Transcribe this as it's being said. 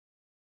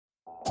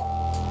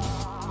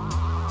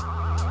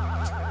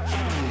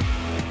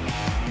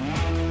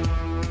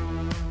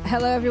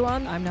Hello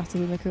everyone, I'm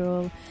Natalie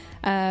McCool.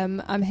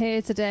 I'm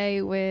here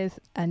today with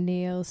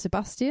Anil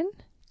Sebastian.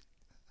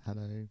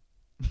 Hello.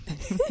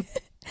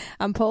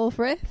 And Paul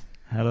Frith.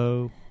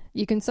 Hello.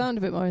 You can sound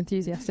a bit more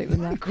enthusiastic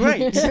than that.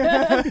 Great.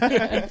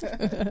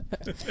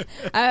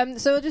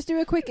 So I'll just do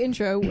a quick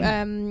intro.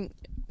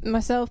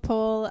 Myself,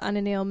 Paul, and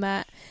Anil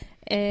met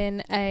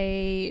in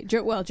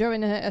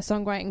during a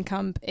songwriting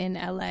camp in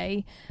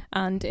LA,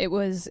 and it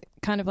was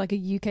kind of like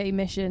a UK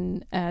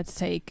mission to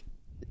take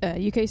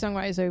UK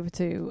songwriters over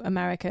to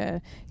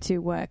America to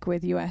work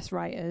with US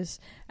writers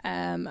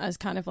as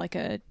kind of like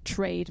a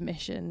trade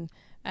mission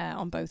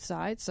on both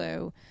sides.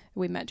 So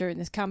we met during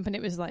this camp, and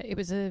it was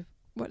a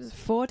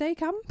 4-day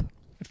camp?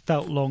 It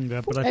felt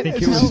longer, but I think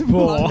It it was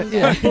 4.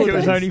 Yeah, I think it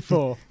was only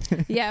 4.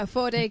 Yeah, a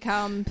 4-day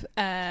camp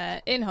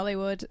in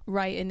Hollywood,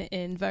 writing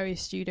in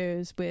various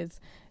studios with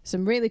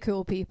some really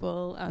cool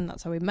people, and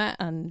that's how we met,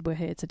 and we're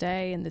here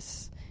today, and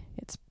it's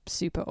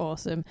super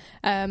awesome.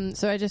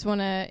 So I just want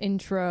to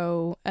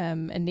intro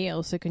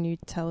Anil, so can you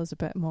tell us a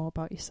bit more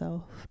about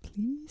yourself,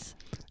 please?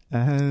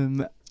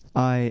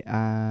 I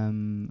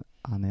am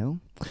Anil,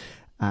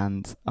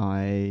 and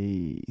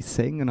I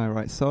sing and I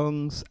write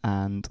songs,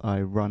 and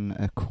I run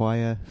a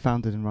choir,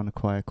 founded and run a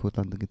choir called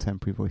London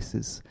Contemporary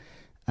Voices,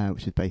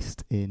 which is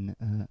based in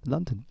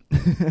London.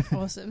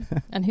 Awesome.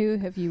 And who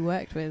have you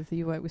worked with?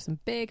 You worked with some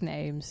big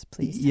names,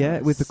 please tell Yeah,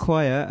 us. with the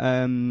choir,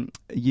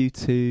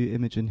 U2,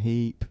 Imogen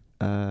Heap,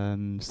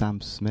 Sam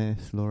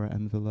Smith, Laura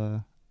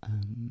Envilla,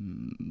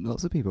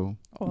 lots of people.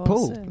 Awesome.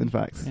 Paul, in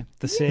fact. Yeah,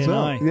 the As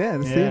well. CNI. Yeah,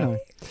 the CNI.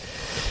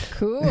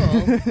 Cool.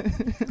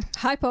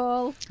 Hi,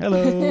 Paul.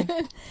 Hello.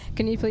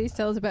 Can you please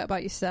tell us a bit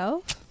about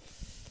yourself?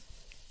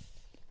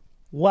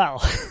 Well.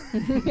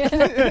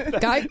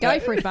 Guy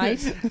for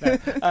advice. Don't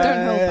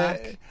hold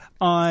back.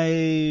 My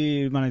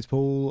name's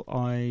Paul.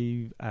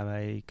 I am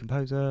a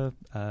composer,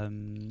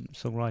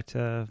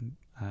 songwriter,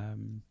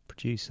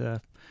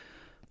 producer.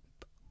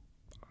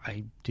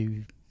 I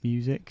do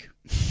music.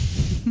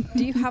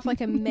 Do you have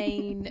like a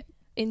main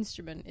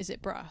instrument? Is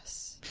it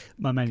brass?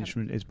 My main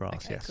instrument is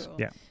brass, Okay, yes. cool.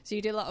 Yeah. So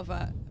you do a lot of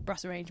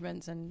brass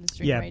arrangements and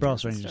string Yeah, arrangements.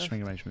 brass and arrangements, stuff.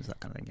 string arrangements, that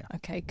kind of thing, yeah.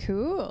 Okay,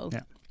 cool.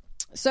 Yeah.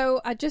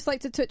 So I'd just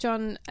like to touch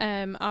on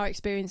our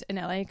experience in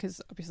LA,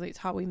 because obviously it's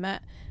how we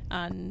met,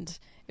 and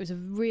it was a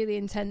really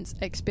intense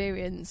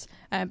experience.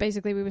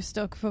 Basically, we were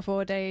stuck for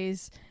 4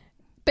 days,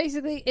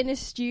 basically in a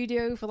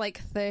studio for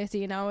like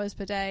 13 hours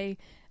per day,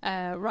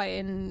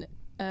 writing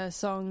a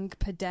song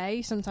per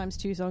day, sometimes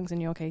 2 songs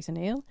in your case,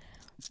 Anil.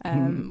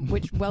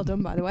 Which, well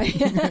done, by the way.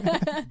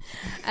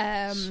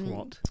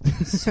 SWAT.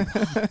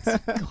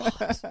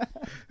 God.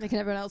 Making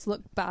everyone else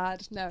look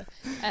bad. No.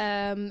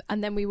 And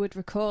then we would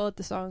record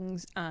the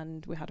songs,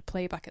 and we had a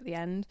playback at the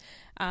end.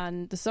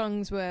 And the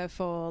songs were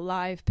for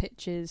live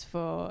pitches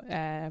for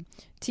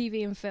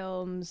TV and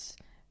films,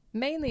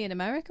 mainly in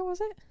America, was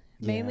it?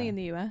 Mainly in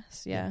the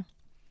US, yeah.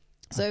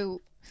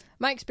 So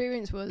my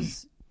experience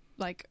was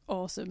like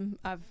awesome.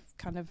 I've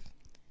kind of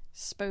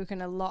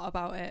spoken a lot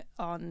about it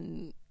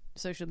on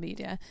social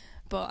media,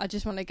 but I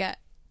just want to get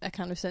a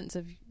kind of sense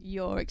of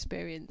your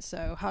experience.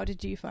 So how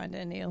did you find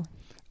it, Anil?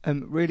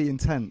 Really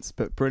intense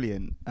but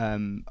brilliant.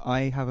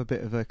 I have a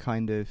bit of a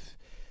kind of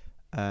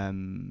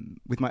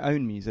with my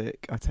own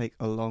music, I take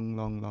a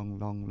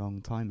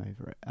long time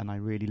over it, and I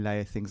really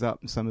layer things up.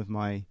 Some of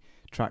my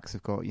tracks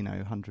have got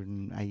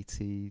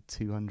 180,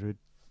 200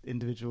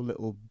 individual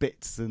little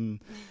bits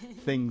and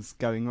things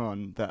going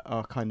on that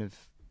are kind of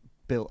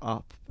built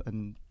up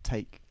and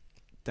take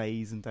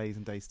days and days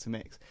and days to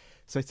mix.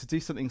 So to do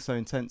something so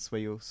intense where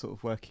you're sort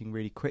of working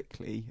really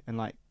quickly and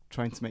like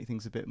trying to make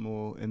things a bit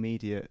more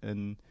immediate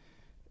and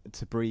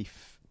to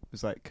brief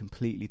was like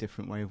completely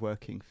different way of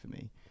working for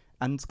me,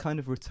 and kind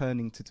of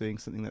returning to doing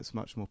something that's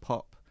much more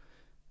pop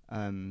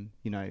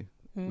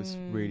was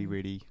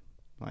really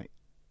like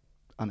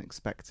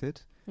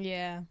unexpected.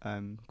 Yeah.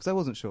 Because I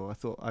wasn't sure. I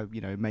thought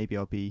maybe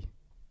I'll be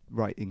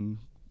writing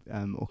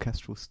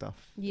orchestral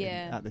stuff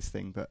at this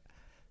thing, but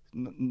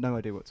no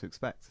idea what to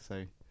expect.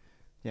 So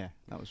yeah,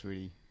 that was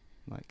really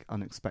like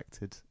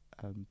unexpected,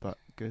 but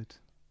good.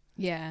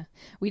 Yeah,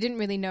 we didn't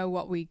really know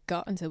what we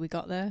got until we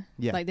got there.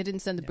 Yeah, like they didn't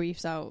send the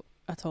briefs out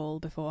at all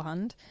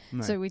beforehand.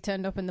 No. So we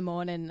turned up in the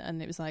morning,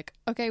 and it was like,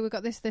 okay, we've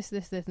got this,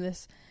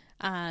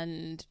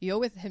 and you're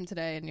with him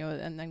today,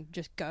 and then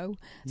just go.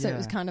 So it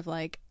was kind of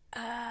like,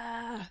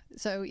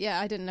 so yeah,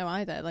 I didn't know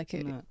either. Like,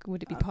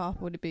 would it be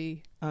pop? Would it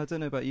be? I don't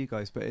know about you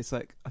guys, but it's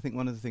like I think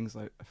one of the things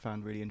I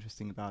found really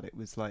interesting about it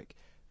was like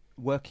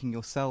working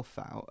yourself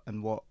out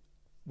and what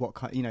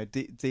kind,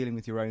 dealing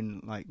with your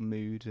own like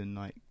mood and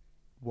like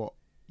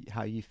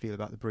how you feel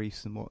about the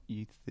briefs and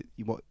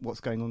what's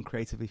going on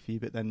creatively for you,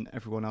 but then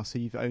everyone else who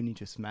you've only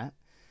just met,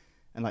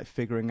 and like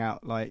figuring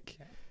out like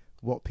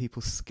what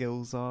people's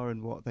skills are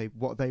and what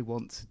they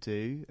want to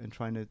do, and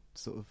trying to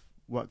sort of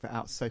work that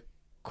out so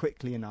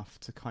quickly enough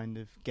to kind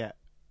of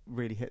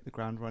really hit the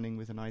ground running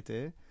with an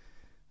idea.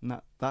 And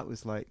that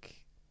was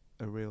like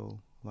a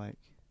real like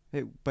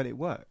but it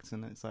worked,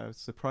 and I was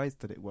surprised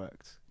that it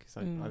worked, because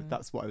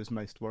that's what I was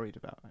most worried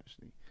about,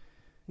 actually.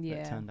 Yeah,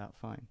 but it turned out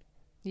fine.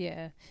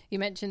 Yeah. You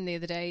mentioned the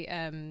other day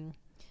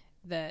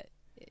that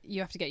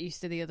you have to get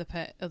used to the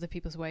other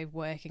people's way of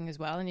working as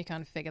well, and you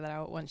kind of figure that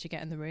out once you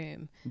get in the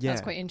room. Yeah.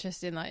 That's quite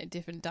interesting, like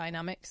different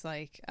dynamics.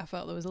 Like I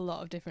felt there was a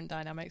lot of different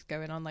dynamics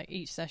going on. Like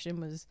each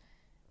session was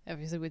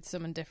obviously with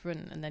someone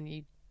different, and then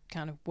you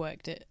kind of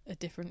worked it a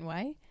different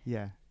way.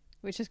 Yeah.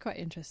 Which is quite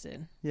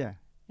interesting. Yeah.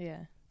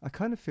 Yeah. I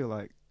kind of feel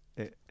like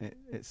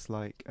it's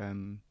like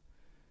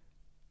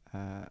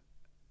I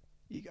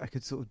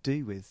could sort of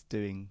do with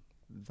doing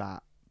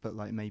that, but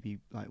like maybe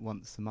like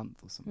once a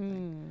month or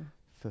something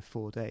for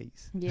 4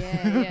 days.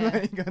 Yeah.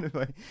 Like, kind of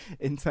like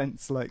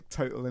intense, like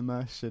total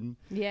immersion.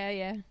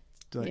 Yeah.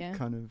 Like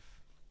kind of.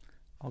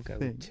 I'll go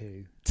thing. with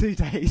 2. 2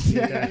 days.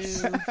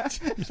 Yes.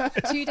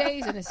 2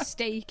 days and a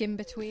steak in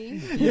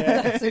between.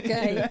 Yeah. That's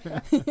okay.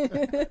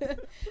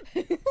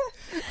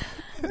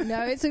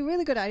 No, it's a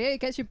really good idea. It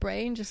gets your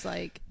brain just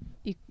like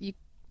you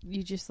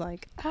just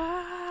like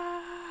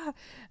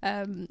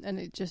and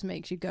it just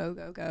makes you go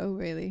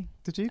really.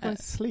 Did you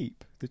guys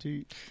sleep? Did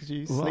you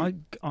Well,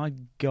 sleep? I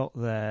got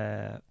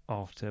there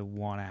after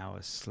 1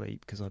 hour's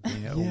sleep because I'd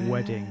been at a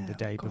wedding the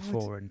day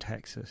before in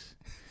Texas.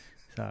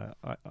 So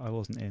I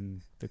wasn't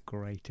in the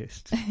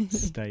greatest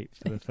state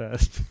for the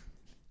first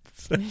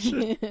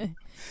session.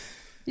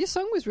 Your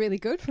song was really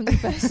good from the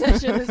first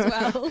session as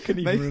well.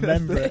 Couldn't even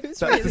remember it. It was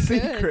That's really the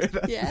secret.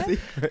 good. That's the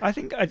secret. I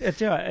think,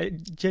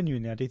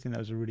 genuinely, I do think that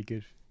was a really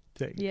good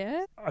thing.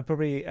 Yeah. I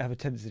probably have a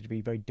tendency to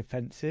be very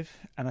defensive,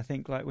 and I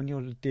think like when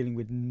you're dealing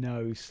with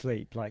no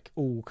sleep, like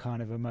all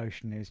kind of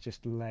emotion is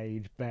just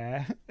laid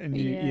bare, and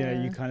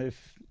you kind of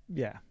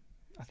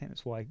I think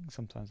that's why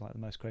sometimes like the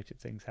most creative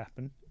things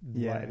happen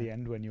right at the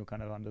end when you're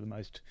kind of under the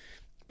most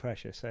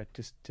pressure. So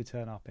just to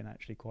turn up in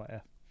actually quite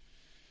a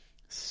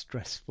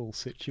stressful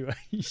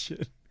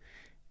situation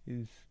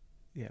is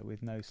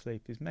with no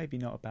sleep is maybe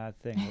not a bad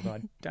thing, although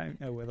I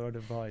don't know whether I'd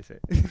advise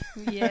it.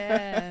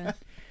 Yeah.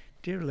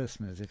 Dear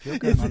listeners, if you're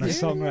going on a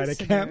songwriter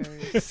camp,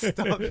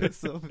 stop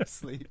yourself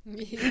asleep.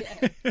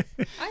 Yeah.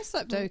 I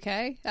slept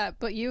okay,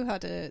 but you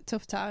had a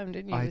tough time,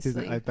 didn't you? I with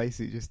didn't. sleep? I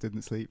basically just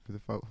didn't sleep for the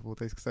 4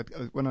 days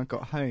because when I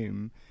got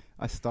home,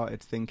 I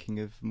started thinking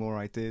of more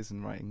ideas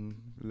and writing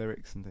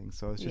lyrics and things.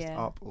 So I was just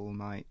up all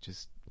night,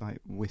 just like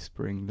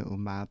whispering little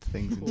mad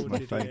things into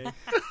my phone.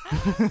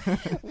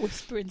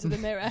 Whisper into the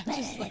mirror,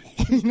 just like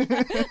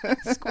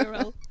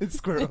squirrel. It's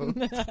squirrel.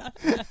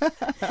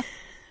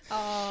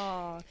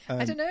 Oh,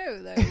 I don't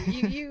know though.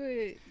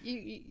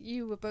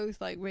 You were both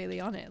like really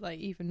on it, like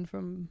even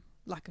from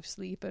lack of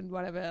sleep and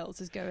whatever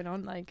else is going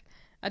on. Like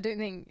I don't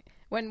think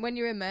when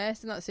you're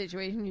immersed in that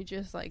situation, you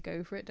just like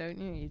go for it, don't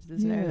you?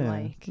 There's no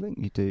like. I think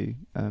you do.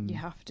 You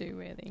have to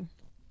really.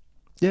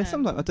 Yeah,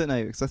 sometimes I don't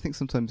know because I think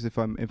sometimes if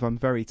I'm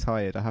very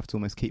tired, I have to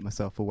almost keep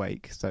myself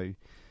awake. So,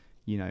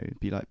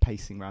 be like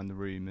pacing around the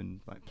room and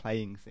like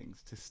playing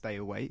things to stay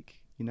awake.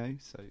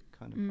 So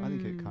kind of, I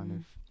think it kind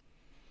of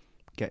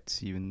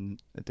gets you in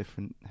a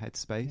different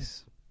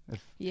headspace.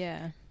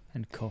 Yeah.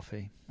 And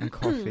coffee.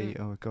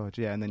 Oh god,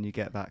 yeah, and then you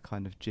get that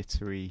kind kind of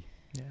jittery.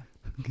 Yeah.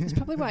 That's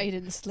probably why you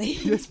didn't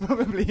sleep. It's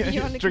probably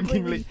You're on a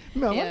drinking. completely-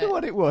 No, I wonder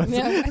what it was.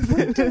 Yeah,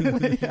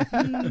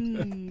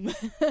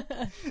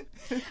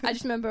 I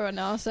just remember on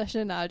our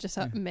session, I just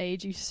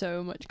made you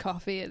so much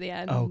coffee at the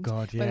end. Oh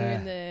god, yeah.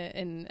 When we were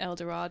in El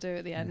Dorado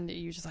at the end,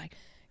 you were just like,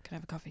 "Can I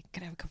have a coffee?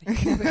 Can I have a coffee? Can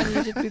I have a coffee?" And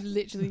you just be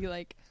literally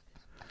like,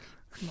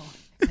 "Come on,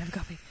 can I have a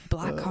coffee?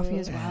 Black coffee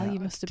as well." You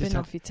must have been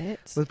off your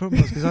tits. Well, the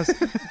problem was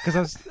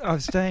because I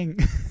was staying.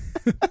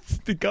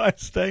 The guy I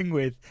was staying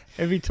with,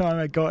 every time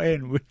I got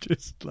in, would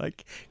just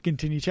like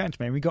continue chatting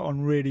to me, and we got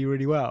on really,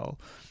 really well.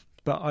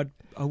 But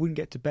I wouldn't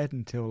get to bed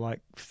until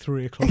like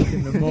 3 o'clock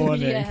in the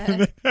morning,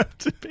 and then have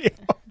to be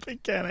up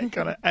again at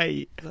kind of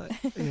 8. Like,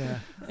 yeah,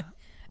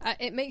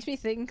 it makes me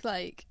think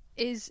like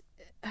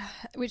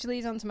which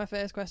leads on to my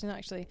first question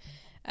actually.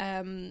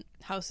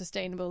 How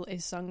sustainable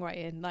is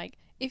songwriting? Like,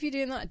 if you're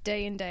doing that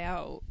day in day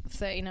out,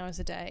 13 hours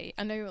a day,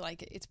 I know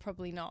like it's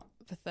probably not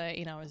for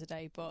 13 hours a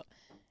day, but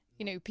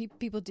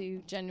people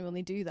do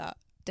genuinely do that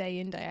day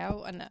in day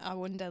out, and I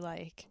wonder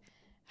like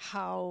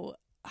how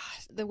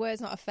the word's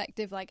not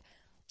effective, like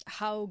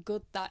how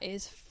good that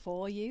is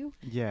for you.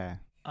 Yeah,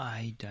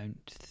 I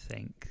don't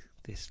think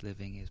this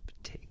living is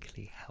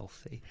particularly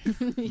healthy.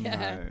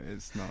 Yeah, no,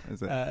 it's not,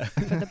 is it?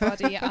 For the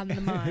body and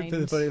the mind. For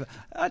the body,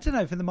 I don't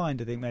know. For the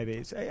mind, I think maybe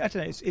it's. I don't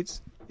know.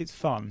 It's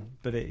fun,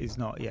 but it is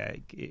not. Yeah,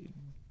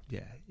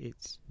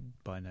 it's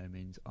by no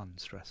means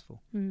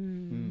unstressful.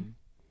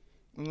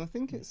 And I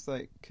think it's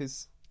like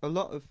because a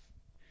lot of,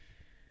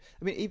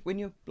 I mean, when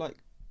you're like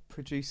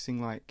producing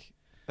like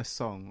a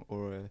song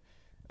or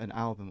an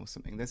album or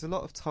something, there's a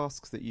lot of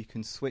tasks that you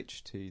can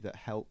switch to that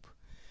help.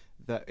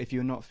 That if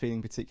you're not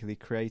feeling particularly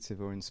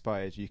creative or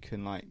inspired, you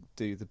can like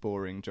do the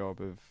boring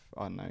job of,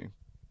 I don't know,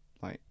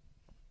 like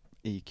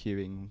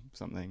EQing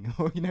something,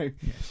 or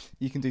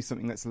you can do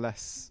something that's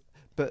less.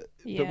 But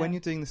when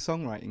you're doing the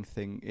songwriting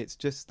thing, it's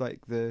just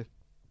like the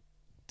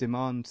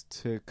demand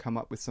to come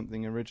up with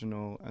something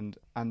original and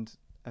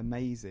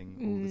amazing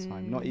all the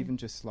time. Not even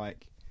just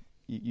like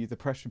you the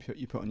pressure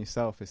you put on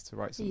yourself is to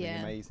write something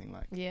amazing.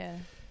 Like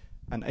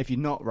And if you're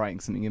not writing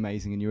something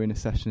amazing and you're in a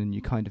session and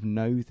you kind of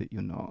know that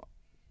you're not,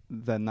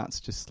 then that's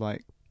just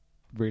like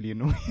really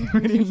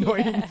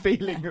annoying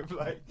feeling of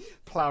like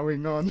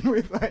ploughing on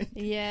with like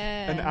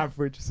an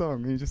average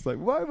song. And you're just like,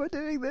 why am I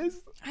doing this?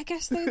 I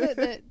guess though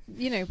that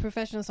you know,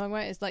 professional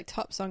songwriters, like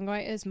top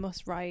songwriters,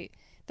 must write.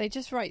 They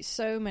just write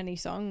so many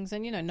songs,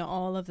 and you know, not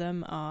all of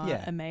them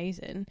are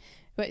amazing,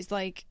 but it's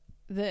like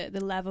the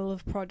level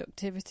of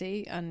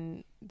productivity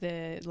and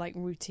the like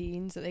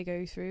routines that they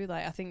go through.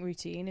 Like, I think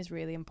routine is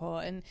really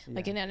important,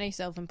 like in any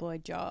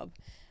self-employed job,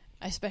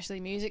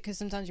 especially music, because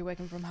sometimes you're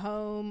working from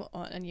home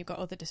and you've got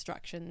other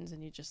distractions,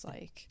 and you're just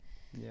like,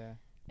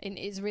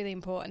 it's really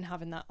important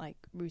having that like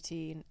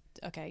routine.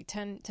 Okay,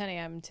 10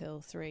 a.m.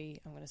 till 3,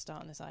 I'm going to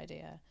start on this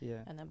idea,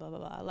 and then blah blah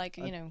blah. Like,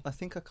 you know, I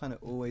think I kind of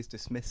always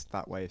dismissed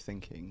that way of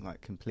thinking,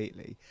 like,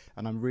 completely,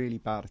 and I'm really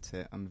bad at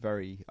it. I'm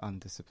very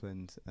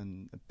undisciplined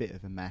and a bit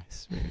of a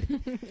mess,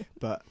 really.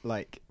 But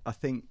like, I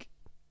think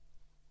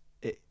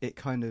it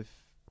kind of,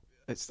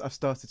 I've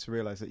started to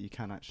realise that you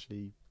can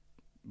actually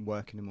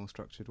work in a more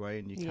structured way,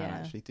 and you can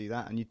actually do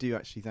that, and you do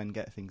actually then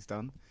get things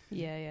done.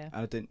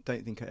 I don't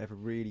think it ever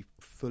really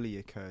fully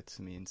occurred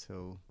to me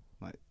until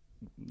like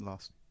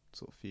last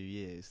sort of few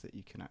years that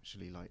you can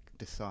actually like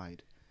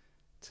decide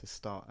to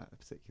start at a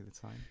particular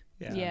time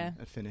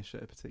and finish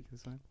at a particular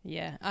time.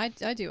 I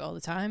do it all the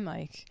time,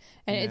 like,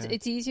 and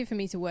it's easier for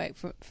me to work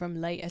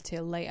from later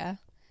till later.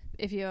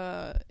 If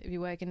you're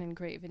working in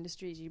creative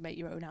industries, you make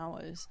your own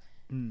hours.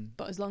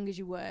 But as long as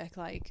you work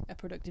like a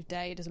productive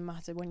day, it doesn't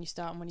matter when you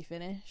start and when you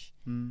finish.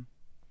 I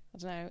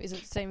don't know. Is it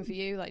the same for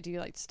you? Like, do you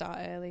like to start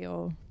early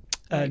or?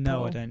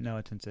 No, I don't. No,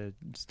 I tend to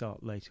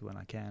start later when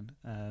I can.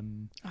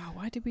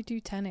 Why did we do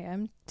 10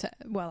 a.m.?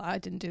 Well, I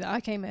didn't do that.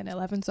 I came in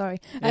 11. Sorry.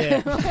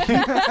 Yeah.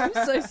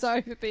 I'm so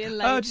sorry for being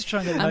late. Oh, just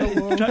trying to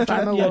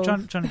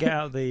get trying to get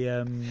out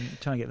the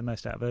trying to get the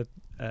most out of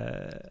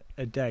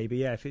a day. But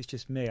yeah, if it's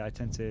just me, I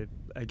tend to,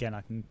 again,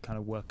 I can kind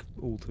of work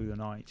all through the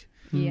night.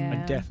 Yeah,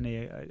 I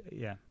definitely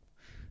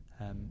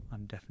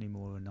I'm definitely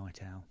more a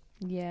night owl.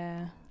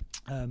 Yeah.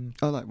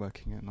 I like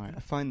working at night. I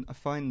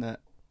find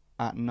that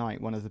at night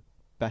one of the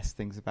best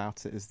things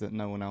about it is that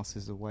no one else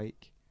is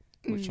awake,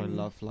 which I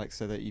love, like,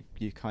 so that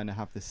you kind of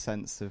have this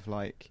sense of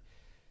like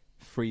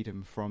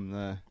freedom from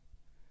the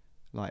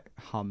like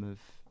hum of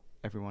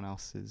everyone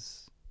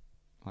else's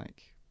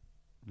like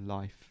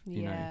life,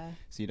 you know,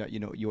 so you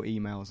know your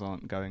emails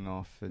aren't going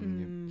off and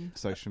your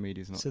social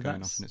media's not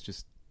going off, and it's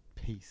just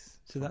peace.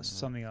 So that's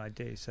something I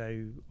do.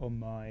 So on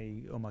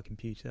my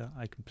computer,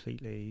 I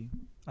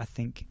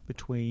think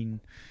between,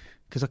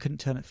 because I couldn't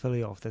turn it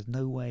fully off. There's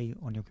no way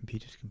on your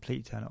computer to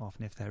completely turn it off,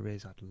 and if there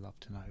is, I'd love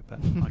to know, but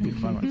I couldn't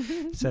find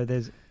one. So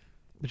there's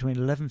between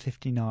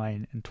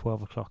 11:59 and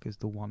 12 o'clock is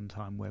the one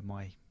time where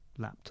my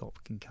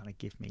laptop can kind of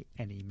give me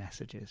any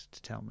messages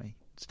to tell me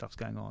stuff's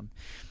going on,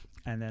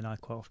 and then I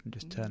quite often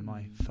just turn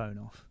my phone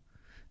off,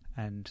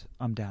 and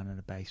I'm down in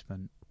a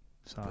basement.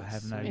 So I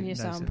have no. In your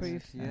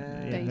soundproof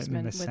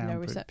basement with no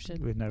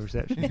reception. With no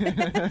reception.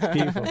 It's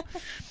beautiful.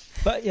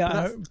 But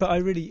yeah, but I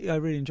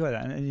really enjoy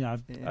that. And you know,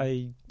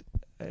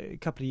 a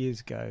couple of years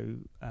ago,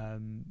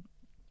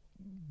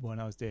 when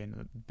I was doing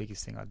the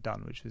biggest thing I'd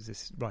done, which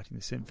was writing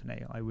the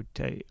symphony, I would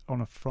take on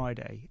a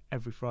Friday,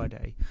 every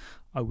Friday,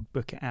 I would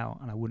book it out,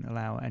 and I wouldn't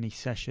allow any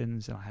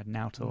sessions, and I had an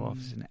outdoor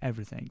office and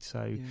everything.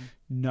 So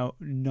no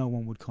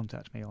one would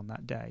contact me on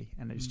that day,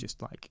 and it's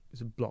just like it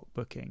was a block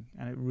booking,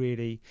 and it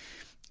really.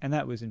 And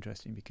that was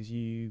interesting because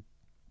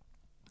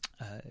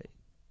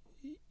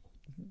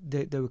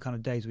there were kind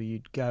of days where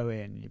you'd go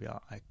in and you'd be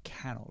like, I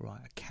cannot write,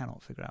 I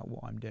cannot figure out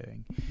what I'm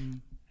doing.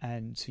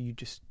 And so you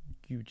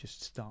would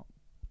just start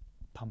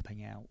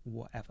pumping out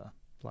whatever,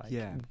 like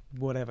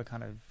whatever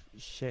kind of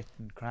shit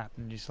and crap,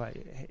 and just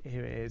like,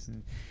 here it is,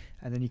 and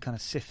then you kind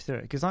of sift through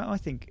it, because I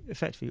think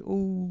effectively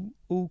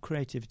all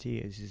creativity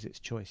is its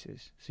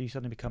choices. So you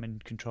suddenly become in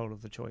control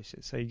of the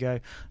choices. So you go,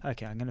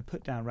 okay, I'm going to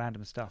put down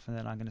random stuff, and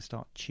then I'm going to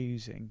start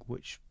choosing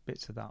which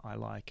bits of that I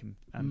like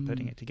and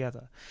putting it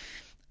together,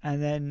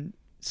 and then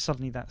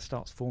suddenly that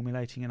starts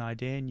formulating an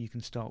idea, and you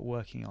can start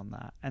working on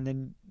that, and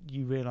then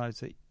you realise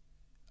that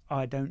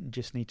I don't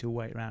just need to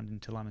wait around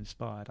until I'm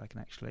inspired. I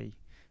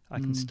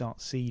can start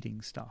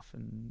seeding stuff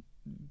and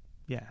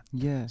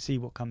see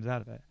what comes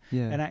out of it.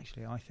 And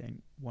actually, I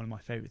think one of my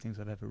favourite things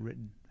I've ever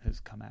written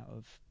has come out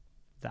of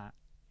that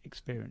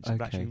experience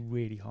of actually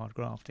really hard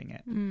grafting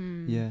it.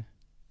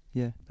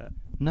 But,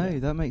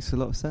 that makes a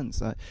lot of sense.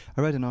 I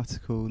read an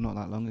article not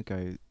that long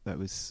ago that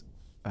was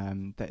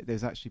that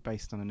was actually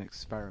based on an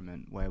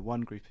experiment where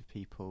one group of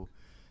people,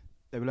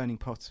 they were learning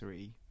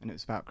pottery, and it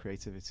was about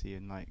creativity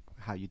and like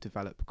how you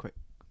develop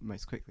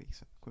most quickly.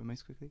 So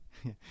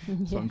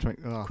I'm trying.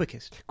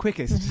 Quickest.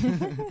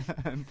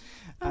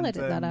 I'll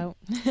edit that out.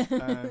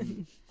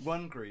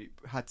 One group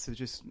had to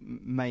just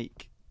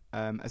make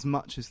as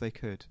much as they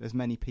could, as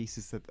many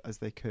pieces as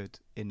they could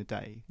in a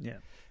day.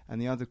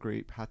 And the other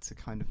group had to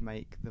kind of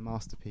make the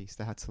masterpiece.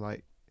 They had to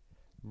like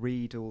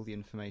read all the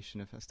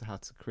information as to how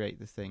to create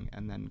the thing,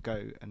 and then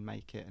go and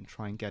make it and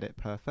try and get it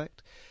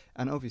perfect.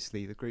 And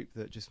obviously the group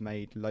that just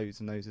made loads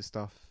and loads of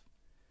stuff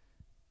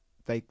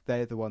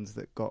they're the ones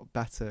that got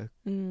better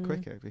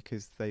quicker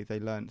because they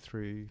learned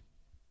through,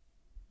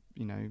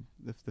 you know,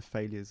 the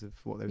failures of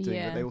what they were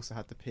doing. But they also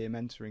had the peer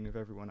mentoring of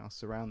everyone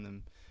else around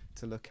them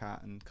to look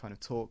at and kind of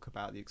talk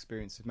about the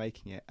experience of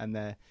making it. And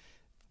their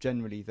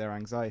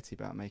anxiety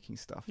about making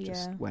stuff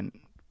just went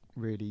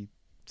really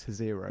to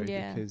zero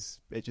because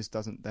it just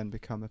doesn't then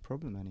become a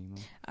problem anymore.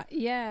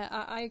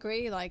 I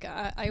agree. Like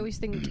I always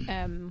think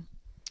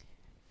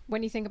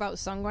when you think about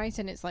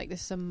songwriting, it's like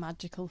this some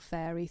magical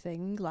fairy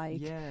thing.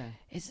 Like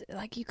it's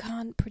like you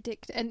can't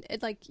predict, and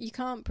you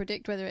can't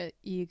predict whether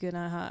you're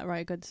gonna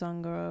write a good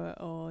song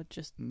or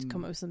just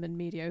come up with something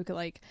mediocre.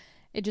 Like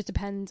it just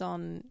depends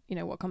on, you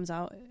know, what comes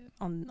out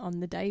on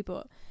the day.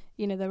 But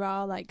you know, there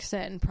are like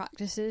certain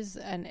practices,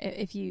 and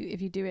if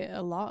you do it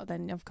a lot,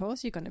 then of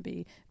course you're going to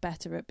be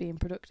better at being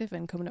productive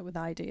and coming up with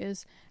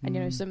ideas. And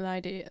you know, some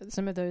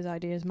of those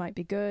ideas might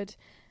be good,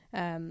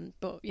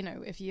 but you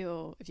know, if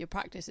your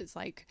practice, it's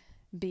like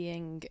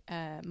being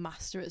a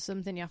master at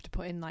something, you have to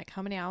put in like,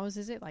 how many hours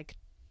is it? Like,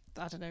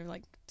 I don't know,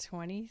 like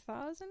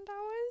 20,000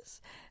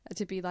 hours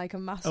to be like a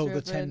master. Oh,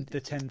 the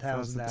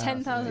 10,000 hours.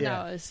 10,000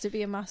 hours to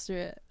be a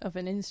master of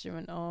an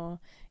instrument, or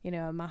you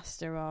know, a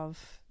master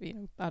of, you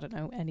know, I don't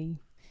know, any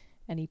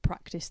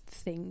practiced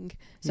thing.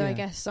 So I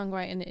guess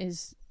songwriting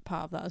is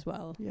part of that as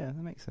well. Yeah,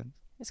 that makes sense.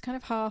 It's kind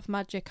of half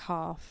magic,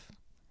 half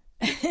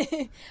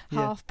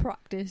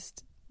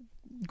practiced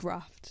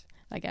graft,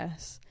 I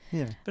guess.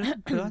 Yeah, but I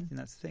think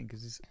that's the thing,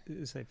 because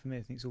for me,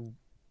 I think it's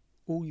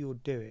all you're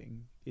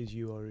doing is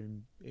you are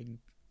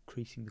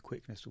increasing the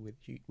quickness with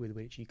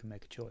which you can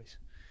make a choice.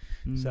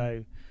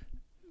 So,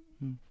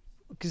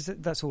 because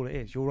that's all it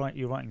is. You're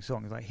writing a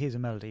song. It's like, here's a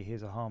melody,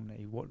 here's a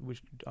harmony.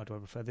 Which do I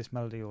prefer, this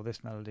melody or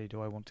this melody?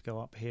 Do I want to go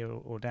up here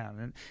or down?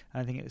 And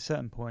I think at a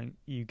certain point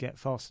you get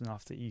fast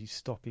enough that you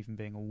stop even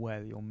being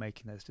aware that you're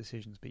making those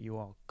decisions, but you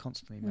are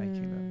constantly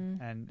making them.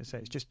 And so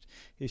it's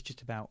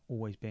just about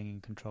always being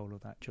in control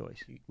of that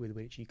choice with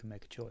which you can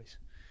make a choice.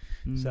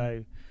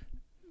 So.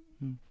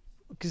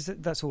 Because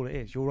that's all it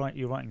is. You're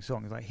writing a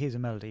song. It's like, here's a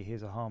melody,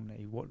 here's a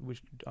harmony.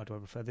 Which do I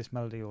prefer, this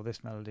melody or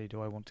this melody?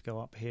 Do I want to go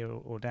up here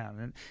or down?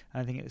 And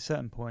I think at a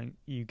certain point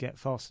you get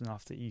fast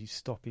enough that you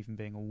stop even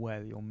being aware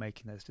that you're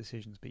making those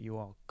decisions, but you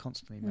are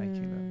constantly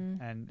making them.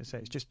 And so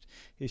it's just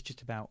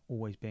about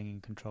always being in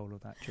control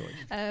of that choice.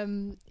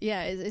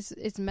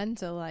 It's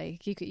mental.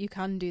 Like you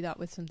can do that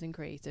with something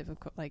creative.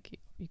 Like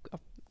you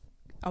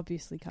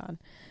obviously can.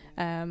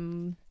 I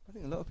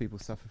think a lot of people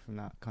suffer from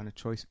that kind of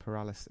choice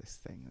paralysis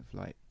thing of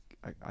like,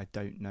 I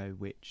don't know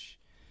which.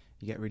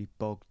 You get really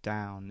bogged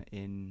down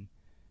in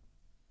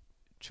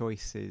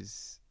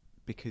choices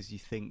because you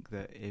think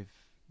that if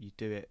you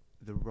do it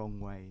the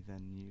wrong way,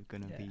 then you're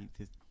going to be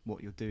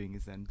what you're doing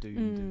is then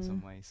doomed in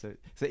some way. So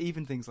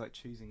even things like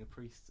choosing a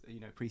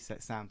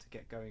preset sound to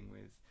get going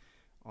with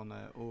on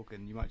an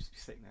organ, you might just be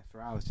sitting there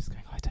for hours just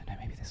going, I don't know,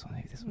 maybe this one.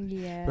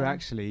 Yeah. But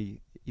actually,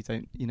 you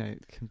don't. You know,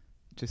 can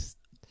just.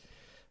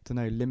 I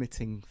don't know,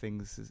 limiting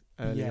things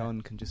early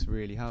on can just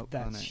really help,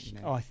 can't it? You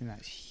know? I think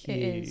that's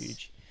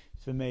huge.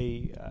 For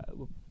me, I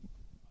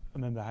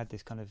remember I had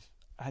this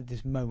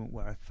moment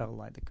where I felt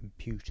like the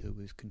computer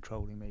was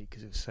controlling me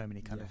because of so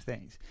many kind of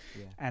things.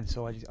 Yeah. And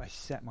so I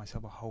set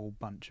myself a whole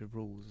bunch of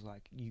rules,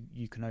 like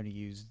you can only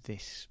use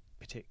this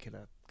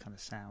particular kind of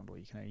sound, or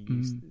you can only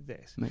use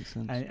this. Makes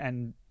sense.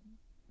 And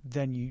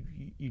then you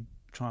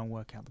try and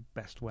work out the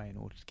best way in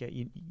order to get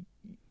you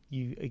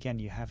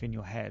have in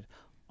your head,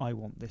 I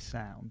want this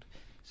sound.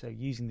 So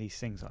using these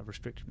things that I've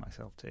restricted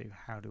myself to,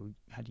 how do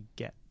you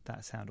get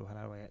that sound, or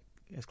how do I get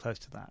as close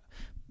to that?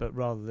 But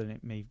rather than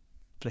me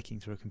flicking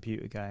through a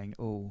computer going,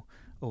 oh,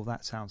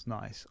 that sounds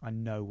nice, I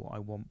know what I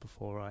want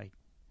before I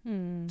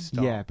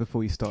start. Yeah,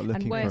 before you start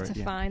looking for it. And where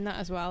to find that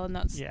as well, and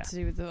that's to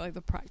do with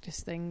the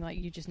practice thing. Like,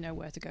 you just know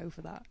where to go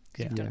for that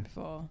because you've done it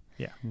before.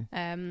 Yeah.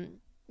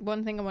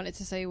 One thing I wanted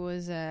to say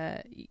was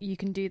you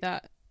can do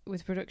that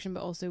with production,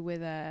 but also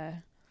with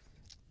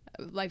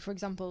like, for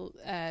example,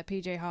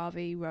 PJ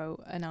Harvey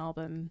wrote an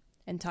album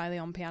entirely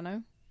on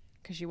piano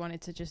because she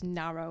wanted to just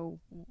narrow.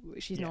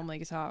 She's normally a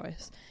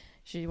guitarist.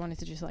 She wanted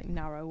to just like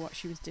narrow what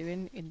she was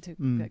doing into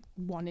like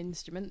one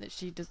instrument that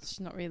she's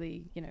not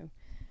really,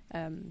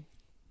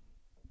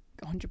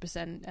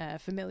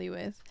 100% familiar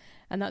with,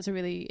 and that's a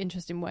really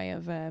interesting way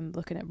of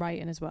looking at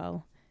writing as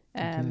well.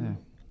 I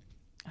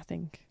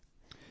think.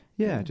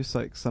 Yeah, just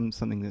like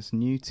something that's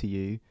new to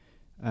you.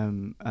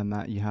 And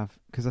that you have,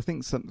 because I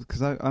think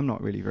I'm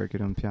not really very good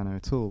on piano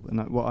at all,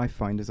 and what I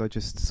find is I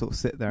just sort of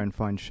sit there and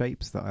find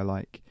shapes that I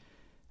like,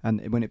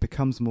 and when it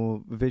becomes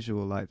more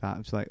visual like that,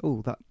 it's like,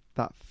 oh, that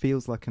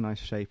feels like a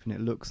nice shape, and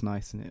it looks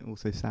nice, and it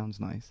also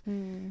sounds nice,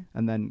 and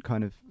then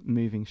kind of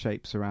moving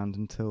shapes around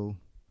until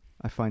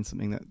I find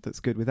something that's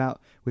good without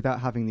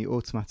having the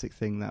automatic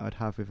thing that I'd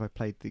have if I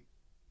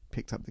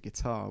picked up the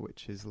guitar,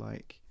 which is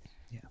like,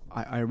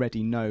 I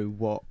already know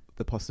what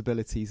the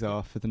possibilities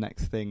are for the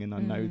next thing, and I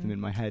know them in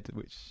my head,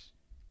 which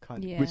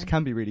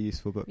can be really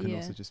useful, but can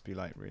also just be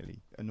like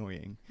really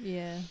annoying.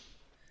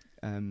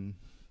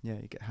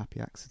 you get happy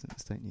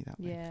accidents, don't you? That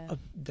way. Yeah. Oh,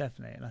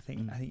 definitely. And I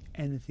think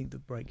anything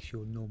that breaks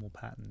your normal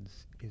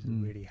patterns is a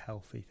really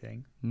healthy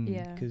thing.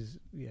 Yeah. Because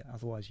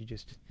otherwise you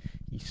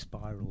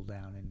spiral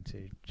down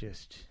into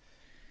just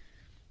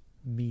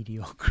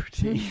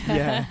mediocrity.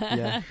 Yeah.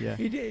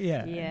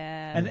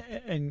 And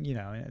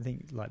I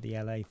think like the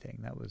LA thing,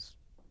 that was,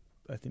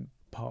 I think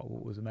part of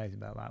what was amazing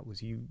about that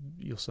was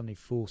you're suddenly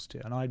forced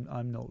to, and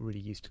I'm not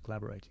really used to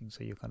collaborating,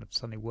 so you're kind of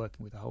suddenly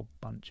working with a whole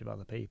bunch of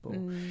other people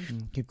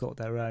who've got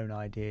their own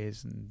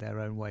ideas and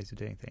their own ways of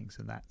doing things,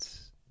 and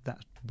that's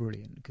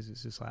brilliant, because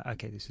it's just like,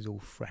 okay, this is all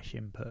fresh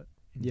input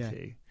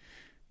into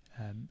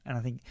and I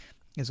think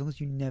as long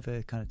as you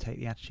never kind of take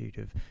the attitude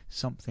of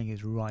something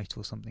is right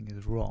or something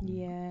is wrong,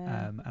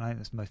 and I think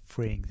that's the most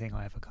freeing thing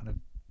I ever kind of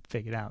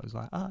figured out. It was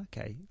like,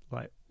 okay,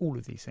 like all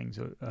of these things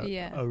are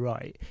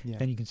right.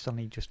 Then you can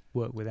suddenly just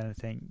work with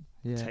anything,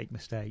 take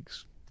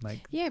mistakes,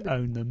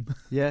 own them.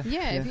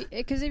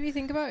 Because if you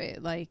think about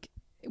it, like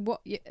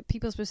what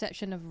people's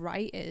perception of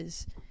right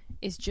is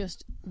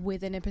just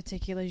within a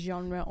particular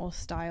genre or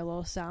style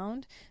or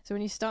sound. So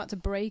when you start to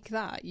break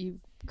that, you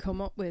come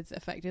up with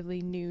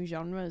effectively new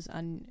genres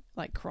and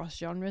like cross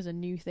genres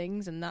and new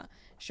things, and that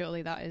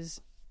surely that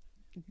is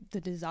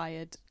the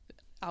desired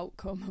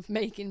outcome of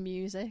making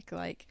music,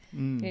 like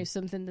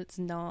something that's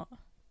not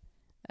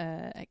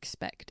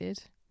expected.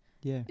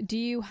 Do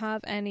you have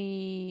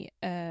any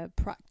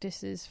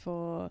practices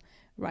for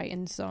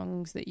writing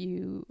songs that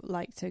you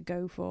like to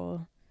go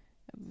for,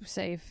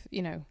 say if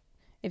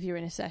you're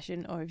in a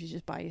session or if you're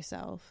just by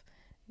yourself?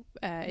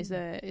 Is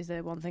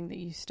there one thing that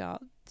you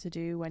start to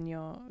do when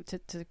you're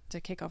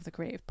to kick off the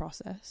creative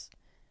process,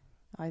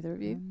 either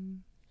of you?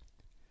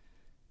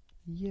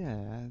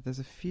 There's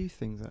a few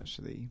things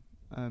actually.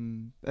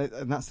 And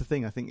that's the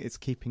thing, I think it's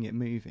keeping it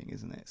moving,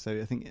 isn't it? So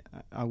I think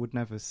I would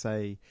never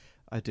say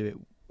I do it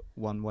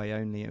one way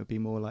only. It would be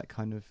more like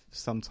kind of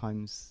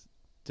sometimes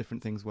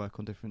different things work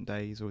on different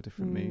days or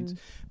different moods.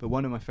 But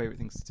one of my favourite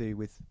things to do,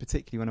 with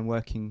particularly when I'm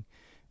working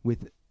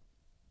with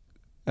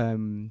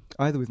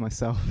either with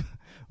myself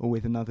or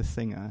with another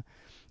singer,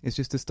 is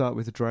just to start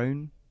with a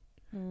drone.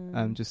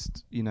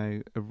 Just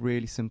a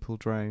really simple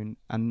drone,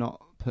 and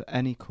not put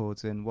any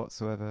chords in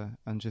whatsoever,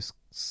 and just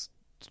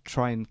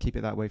try and keep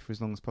it that way for as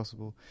long as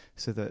possible,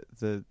 so that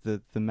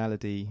the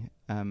melody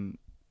and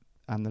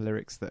the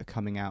lyrics that are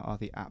coming out are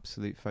the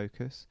absolute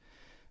focus.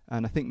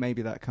 And I think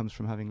maybe that comes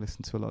from having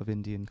listened to a lot of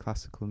Indian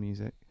classical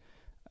music,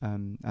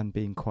 and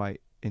being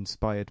quite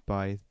inspired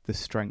by the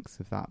strength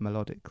of that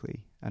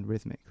melodically and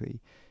rhythmically.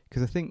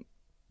 Because I think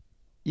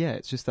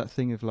it's just that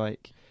thing of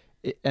like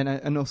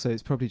and also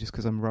it's probably just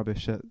because I'm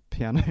rubbish at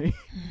piano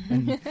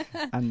and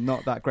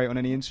not that great on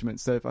any instrument.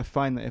 So if I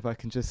find that if I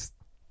can just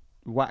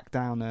hold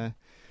down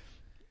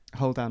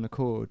a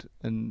chord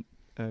and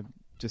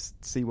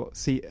just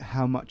see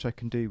how much I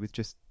can do with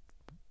just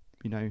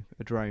a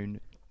drone.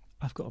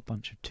 I've got a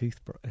bunch of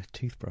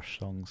toothbrush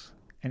songs,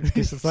 and it's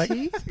because it's like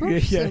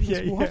toothbrush songs.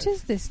 What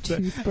is this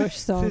toothbrush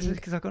song?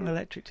 Because I've got an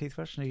electric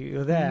toothbrush, and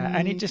you're there,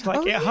 and it just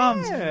it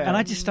hums, and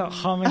I just start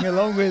humming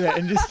along with it,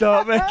 and just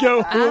start making.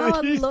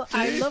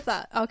 I love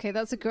that. Okay,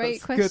 that's a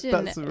great question.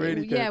 Good. That's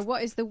really good. Yeah,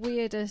 what is the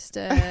weirdest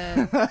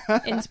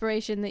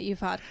inspiration that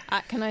you've had?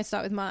 Can I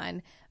start with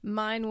mine?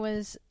 Mine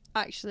was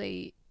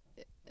actually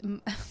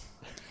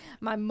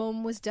my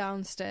mum was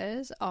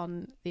downstairs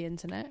on the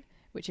internet,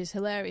 which is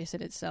hilarious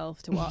in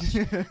itself to watch.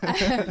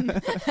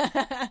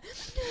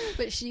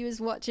 But she was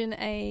watching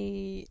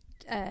a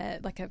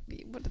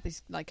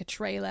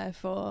trailer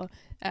for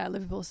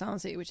Liverpool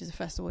Sound City, which is a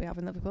festival we have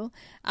in Liverpool,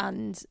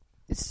 and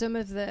some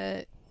of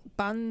the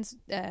band's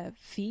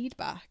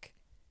feedback,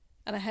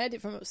 and I heard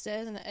it from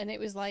upstairs, and it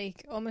was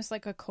like almost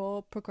like a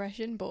chord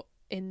progression, but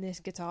in this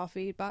guitar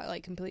feedback,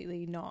 like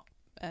completely not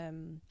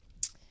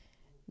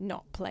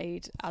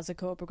played as a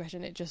chord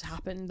progression. It just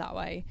happened that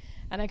way,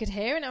 and I could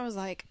hear it, and I was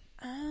like,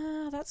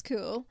 that's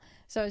cool.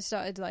 So I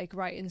started like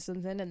writing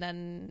something, and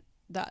then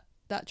that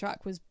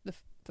track was the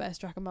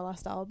first track on my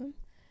last album.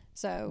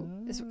 So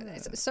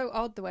it's so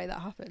odd the way that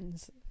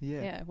happens.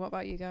 Yeah. What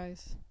about you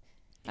guys?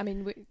 I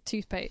mean,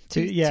 toothpaste.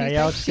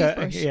 I'll just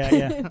go.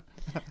 Yeah.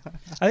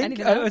 I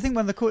think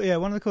one of the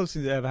coolest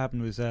things that ever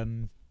happened was I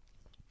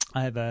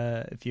have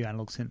a few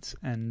analog synths,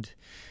 and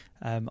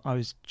I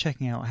was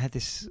checking out. I had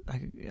this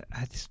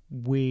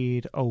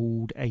weird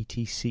old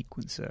 80s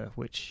sequencer,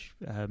 which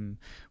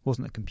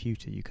wasn't a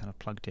computer. You kind of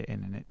plugged it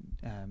in,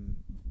 and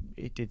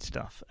it did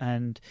stuff.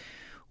 And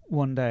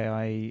one day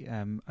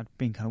I'd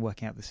been kind of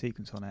working out the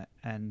sequence on it,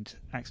 and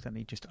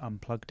accidentally just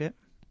unplugged it,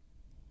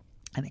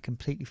 and it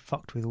completely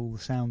fucked with all the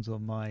sounds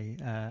on my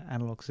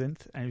analog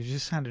synth, and it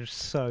just sounded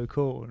so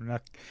cool, and I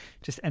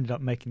just ended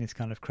up making this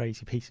kind of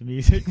crazy piece of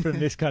music from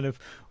this kind of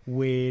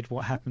weird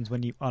what happens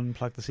when you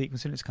unplug the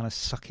sequencer, and it's kind of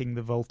sucking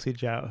the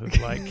voltage out of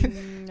like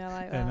I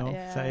like that,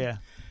 yeah. So yeah,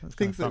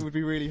 things that would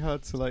be really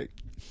hard to like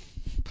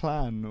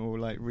plan or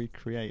like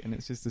recreate, and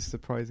it's just a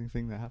surprising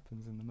thing that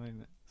happens in the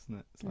moment, isn't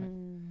it? It's like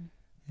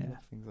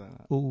things like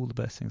that. All the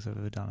best things I've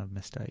ever done are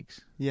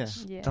mistakes. Yeah.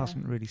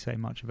 Doesn't really say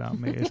much about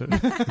me as a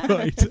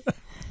writer.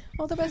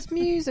 All the best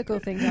musical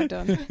things I've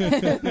done.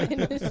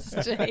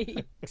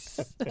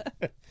 Mistakes.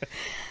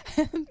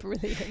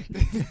 Brilliant.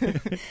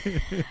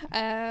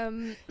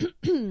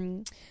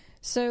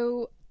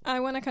 So I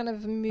want to kind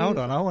of move... Hold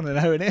on, I want to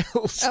know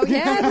Anil's. Oh,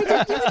 yeah, we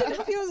didn't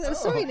have yours.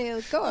 Sorry,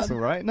 Neil, go on. That's all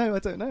right. No, I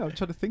don't know. I'm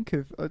trying to think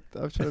of... I'm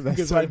trying to...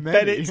 Because I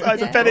bet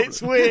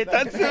it's weird.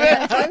 That's it.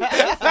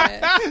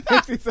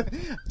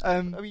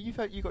 I mean, you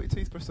got your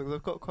toothbrush songs.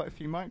 I've got quite a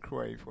few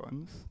microwave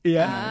ones.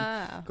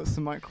 Yeah. Got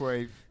some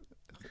microwave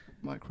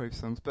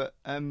songs. But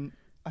I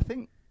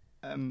think...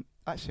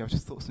 actually, I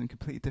just thought something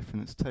completely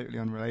different. It's totally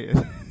unrelated.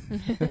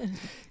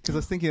 Because I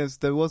was thinking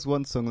there was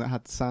one song that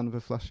had the sound of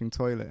a flushing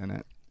toilet in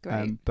it.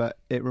 Great. But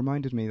it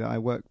reminded me that I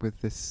worked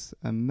with this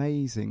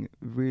amazing,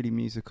 really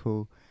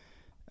musical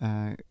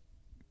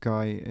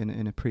guy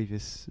in a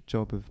previous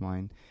job of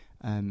mine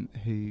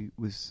who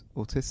was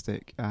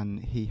autistic,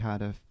 and he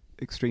had a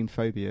extreme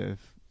phobia of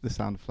the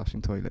sound of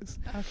flushing toilets.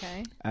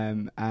 Okay.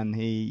 And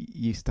he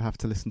used to have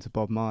to listen to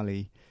Bob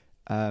Marley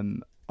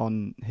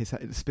on his,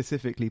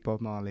 specifically Bob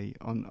Marley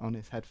on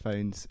his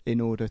headphones in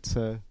order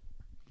to,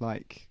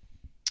 like,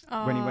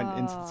 when he went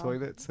into the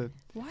toilet to...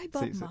 Why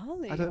Bob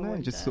Marley? I don't know,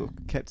 just sort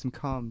of kept him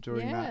calm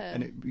during that.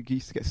 And it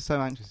used to get so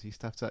anxious, he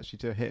used to have to actually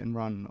do a hit and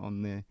run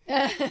on the,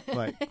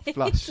 like,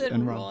 flush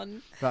and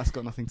run. That's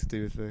got nothing to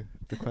do with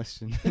the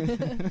question.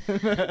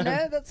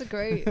 No, that's a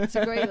great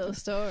little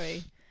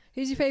story.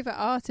 Who's your favourite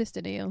artist,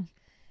 Anil?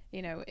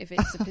 You know, if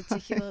it's a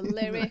particular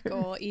lyric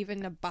or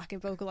even a backing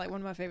vocal, like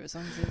one of my favourite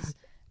songs is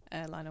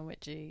Lionel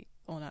Richie,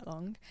 All Night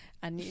Long.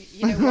 And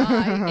you know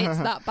why? It's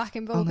that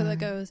backing vocal that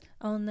goes,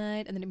 all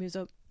night, and then it moves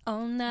up,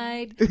 all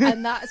night.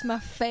 And that's my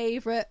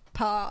favourite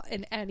part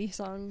in any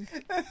song.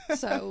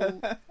 So,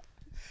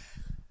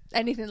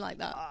 anything like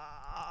that.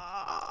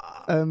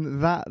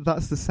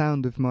 That's the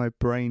sound of my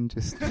brain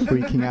just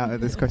freaking out at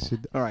this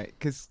question. All right,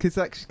 because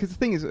the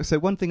thing is, so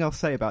one thing I'll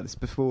say about this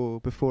before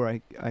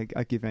I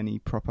give any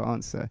proper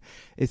answer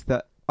is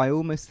that I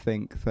almost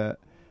think that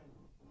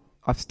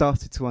I've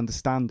started to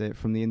understand it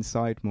from the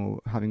inside more,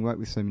 having worked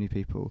with so many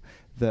people,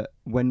 that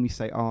when we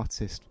say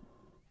artist,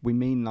 we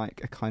mean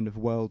like a kind of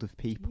world of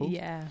people.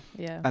 Yeah.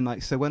 And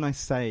like, so when I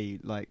say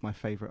like my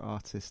favourite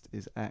artist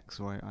is X,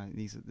 or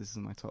this is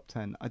my top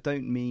 10, I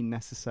don't mean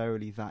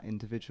necessarily that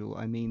individual.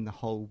 I mean the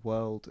whole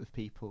world of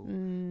people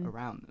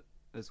around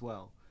as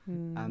well.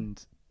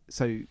 And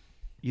so,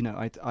 you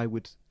know, I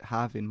would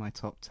have in my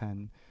top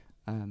 10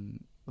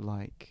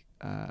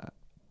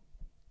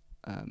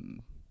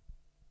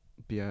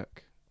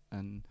 Björk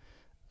and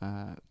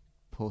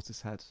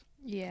Portishead.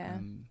 Yeah.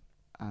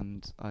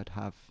 And I'd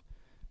have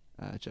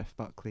Jeff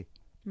Buckley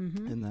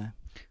in there.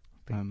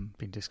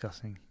 Been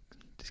discussing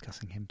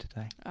him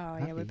today. Oh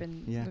yeah, we've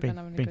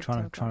been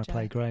trying to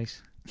play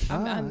Grace.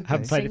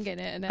 I'm singing it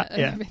and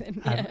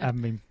everything. Yeah.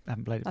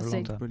 Haven't played it for a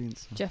long time.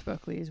 Brilliant. Jeff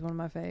Buckley is one of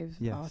my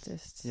favourite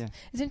artists. Yeah.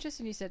 It's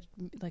interesting you said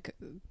like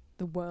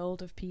the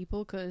world of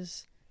people,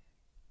 because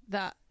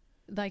that,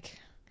 like,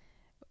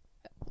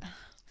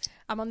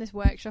 I'm on this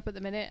workshop at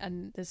the minute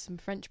and there's some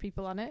French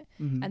people on it,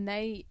 and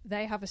they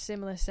have a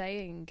similar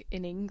saying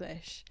in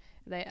English.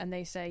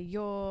 They say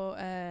your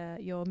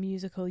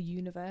musical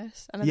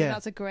universe, and I think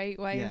that's a great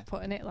way of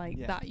putting it,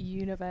 like that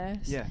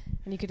universe. Yeah,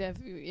 and you could have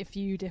a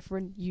few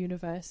different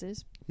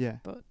universes. Yeah,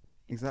 but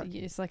exactly,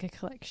 it's like a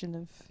collection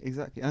of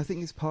exactly. And I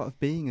think it's part of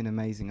being an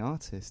amazing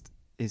artist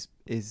is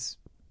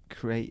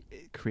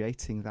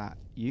creating that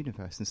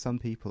universe, and some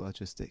people are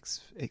just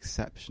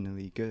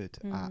exceptionally good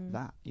at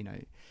that, you know,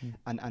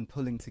 and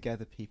pulling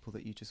together people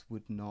that you just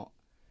would not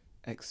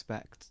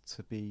expect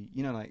to be,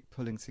 you know, like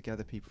pulling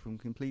together people from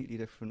completely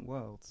different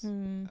worlds,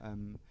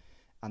 and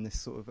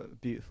this sort of a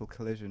beautiful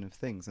collision of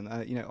things.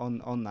 And you know,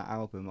 on that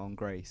album, on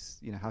Grace,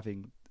 you know,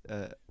 having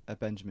a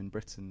Benjamin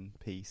Britten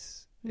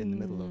piece in the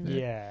middle of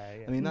it,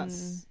 I mean,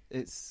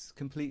 it's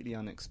completely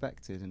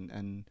unexpected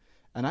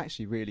and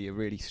actually really a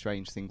really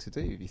strange thing to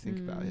do if you think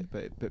about it,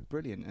 but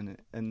brilliant.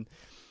 And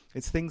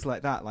it's things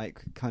like that,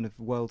 like kind of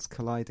worlds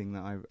colliding,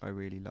 that I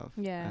really love.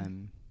 Yeah.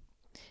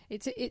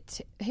 It's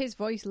his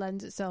voice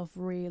lends itself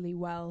really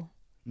well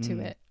to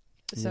it,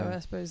 so I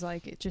suppose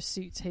like it just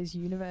suits his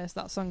universe.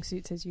 That song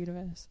suits his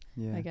universe,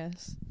 I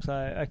guess. So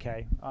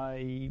okay,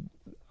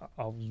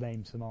 I'll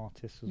name some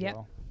artists as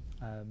well.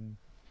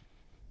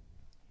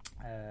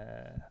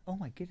 Oh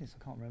my goodness,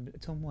 I can't remember.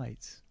 Tom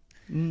Waits.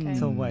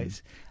 Tom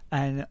Waits,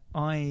 and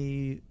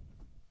I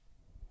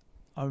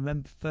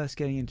remember first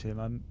getting into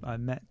him. I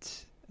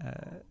met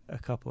a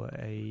couple at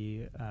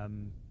a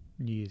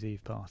New Year's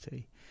Eve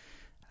party.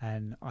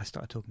 And I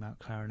started talking about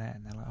clarinet,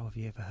 and they're like, "Oh, have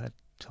you ever heard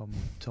Tom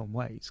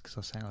Waits?" Because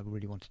I was saying I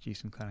really wanted to use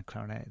some kind of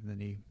clarinet in the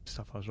new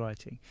stuff I was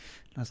writing.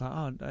 And I was like,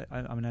 "Oh,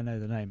 I mean, I know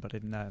the name, but I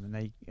didn't know him."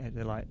 And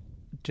they're like,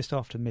 just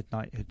after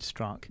midnight had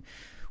struck,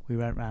 we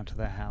went round to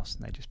their house,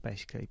 and they just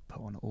basically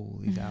put on all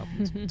these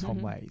albums of Tom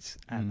Waits,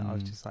 and I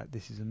was just like,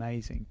 "This is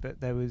amazing." But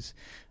there was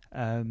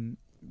the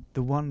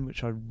one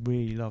which I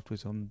really loved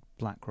was on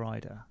Black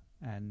Rider,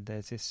 and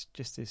there's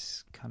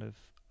this kind of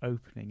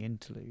opening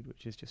interlude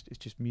which is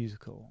just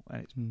musical,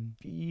 and it's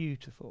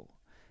beautiful,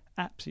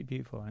 absolutely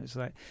beautiful. And it's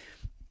like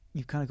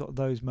you've kind of got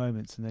those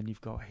moments, and then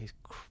you've got his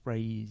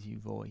crazy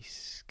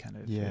voice, kind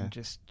of, and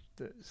just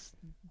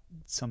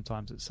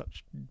sometimes it's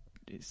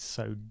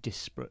so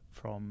disparate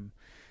from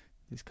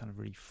this kind of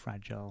really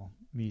fragile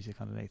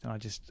music underneath. And I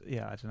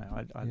don't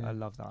know. I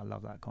love that. I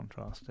love that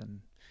contrast.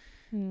 And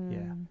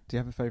yeah. Do you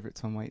have a favourite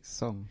Tom Waits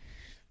song?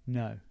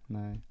 No.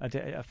 I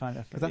find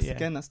that. Because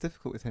that's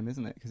difficult with him,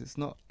 isn't it? Because he's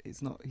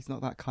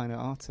not that kind of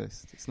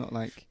artist. It's not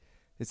like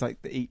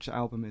each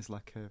album is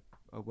like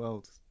a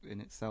world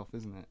in itself,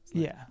 isn't it?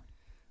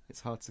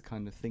 It's hard to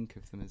kind of think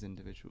of them as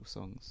individual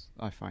songs.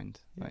 I find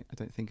I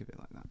don't think of it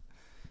like that.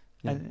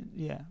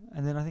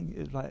 And then I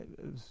think, like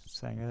I was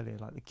saying earlier,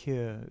 like the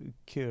Cure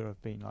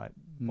have been like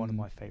one of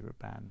my favourite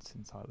bands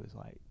since I was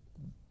like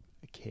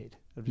a kid.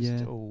 I've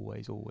just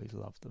always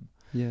loved them.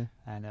 Yeah.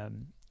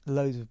 And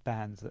loads of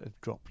bands that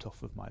have dropped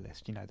off of my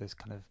list. You know, there's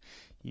kind of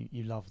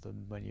you love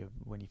them when you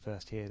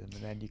first hear them,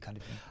 and then you kind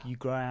of you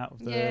grow out of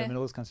them and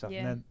all this kind of stuff.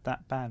 And then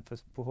that band,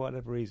 for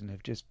whatever reason,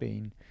 have just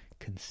been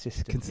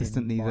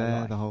consistently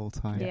there life. The whole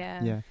time.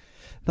 Yeah.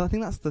 But I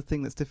think that's the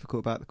thing that's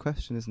difficult about the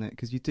question, isn't it?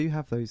 Because you do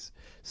have those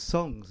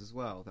songs as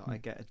well that I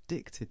get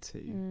addicted to,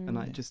 and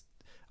I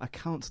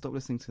can't stop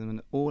listening to them,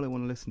 and all I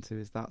want to listen to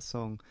is that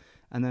song.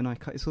 And then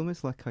it's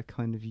almost like I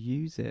kind of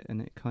use it,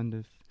 and it kind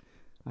of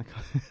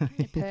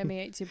it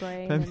permeates your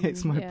brain.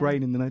 Permeates my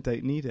brain, and then I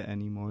don't need it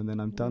anymore, and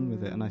then I'm done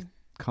with it, and I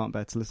can't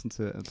bear to listen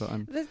to it.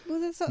 But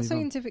there's that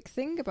scientific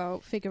thing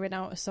about figuring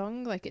out a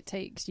song. Like it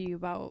takes you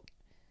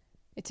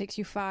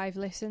 5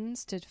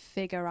 listens to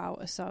figure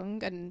out a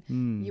song, and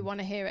you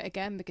want to hear it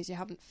again because you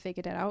haven't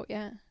figured it out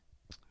yet.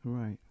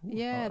 Right.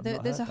 Yeah,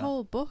 there's a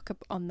whole book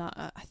on that.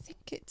 I think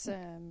it's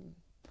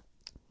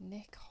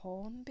Nick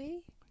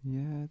Hornby.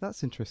 Yeah,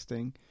 that's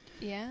interesting.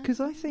 Yeah, because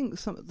I think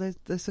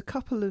there's a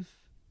couple of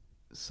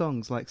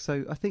songs like,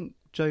 so I think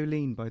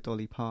Jolene by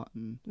Dolly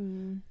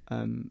Parton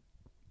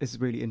is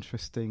really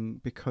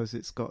interesting because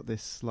it's got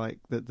this like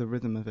the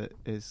rhythm of it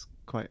is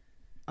quite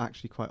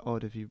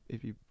odd if you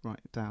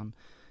write it down,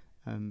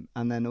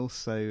 and then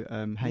also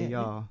Hey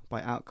Ya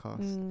by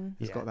Outkast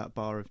has got that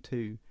bar of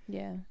 2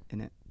 in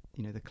it,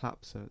 you know, the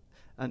claps are,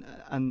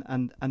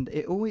 and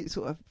it always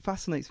sort of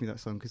fascinates me, that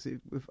song, because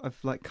I've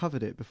like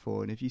covered it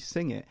before, and if you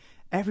sing it,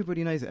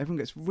 everybody knows it, everyone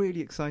gets really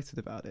excited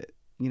about it,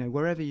 you know,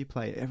 wherever you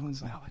play it,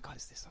 everyone's like, oh my god,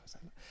 it's this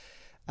song.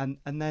 And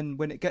then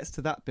when it gets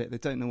to that bit, they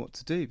don't know what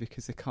to do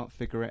because they can't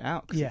figure it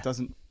out,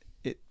 because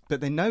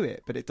but they know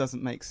it, but it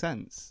doesn't make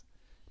sense.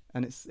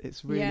 And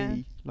it's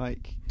really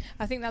like,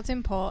 I think that's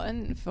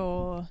important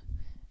for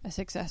a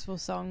successful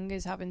song,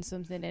 is having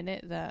something in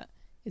it that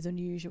is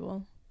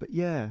unusual. But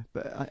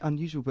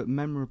unusual but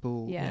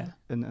memorable. Yeah.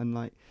 And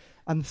like,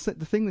 and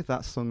the thing with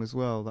that song as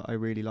well that I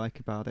really like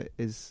about it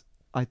is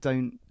I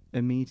don't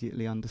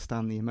immediately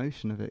understand the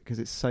emotion of it because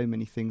it's so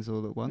many things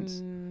all at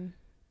once.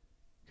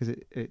 Because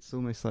it's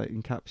almost like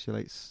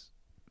encapsulates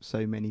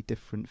so many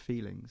different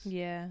feelings.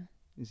 Yeah.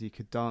 Is you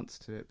could dance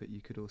to it, but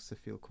you could also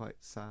feel quite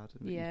sad.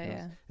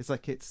 It's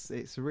like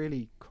it's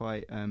really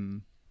quite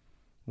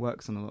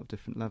works on a lot of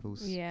different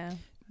levels. Yeah,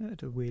 I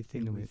had a weird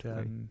thing with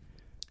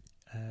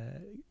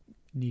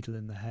Needle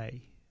in the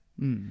Hay.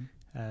 Who's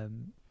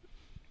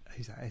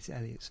that? It's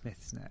Elliott Smith,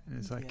 isn't it? And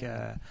it's like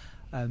I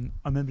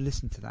remember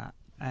listening to that,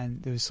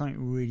 and there was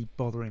something really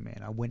bothering me,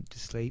 and I went to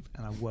sleep,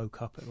 and I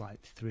woke up at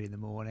like 3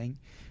 a.m,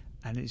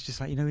 and it's just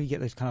like, you know, when you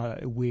get those kind of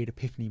like weird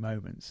epiphany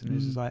moments, and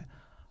it's just like,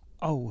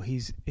 oh,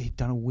 he'd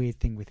done a weird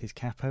thing with his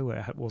capo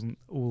where it wasn't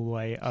all the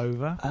way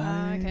over.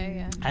 Okay,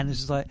 yeah. And it's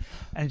just like,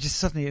 and just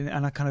suddenly,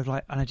 and I kind of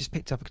like, and I just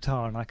picked up a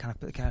guitar and I kind of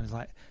put the guitar and was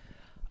like,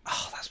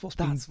 oh, that's what's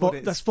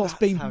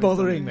been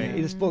bothering me.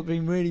 It's what's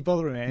been really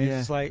bothering me. And it's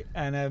just like,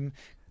 and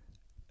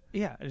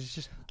it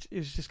was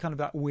just kind of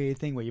that weird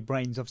thing where your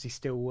brain's obviously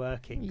still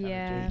working.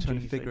 Trying to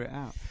figure it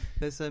out.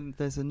 There's a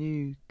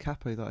new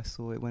capo that I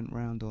saw. It went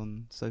round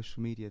on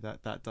social media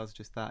that does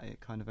just that. It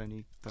kind of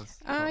only does.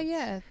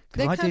 They're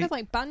kind of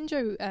like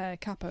banjo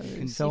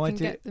capos. So you can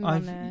get them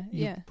on.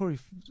 You probably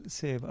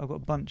see. I've got a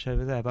bunch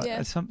over there,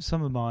 but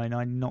some of mine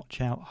I notch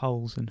out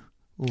holes and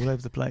all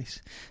over the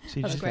place. So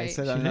you that's just great.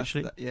 So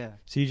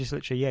you just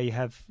literally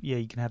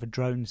you can have a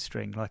drone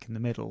string like in the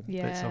middle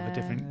that's of a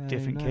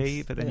different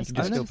key, but then you can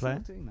just still play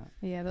it.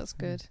 Yeah, that's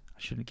good. I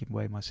shouldn't give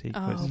away my secrets.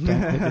 Oh,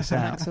 don't put this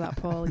out. Thanks for that,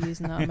 Paul.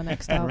 Using that on my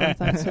next album.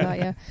 Thanks for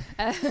that.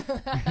 Yeah.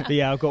 But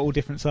I've got all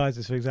different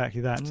sizes for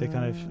exactly that to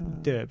kind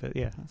of do it. But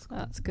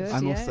that's good.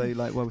 I'm also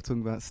like, while we're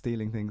talking about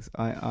stealing things,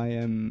 I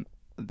am.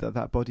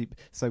 That body,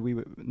 so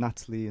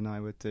Natalie and I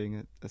were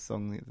doing a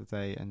song the other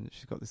day, and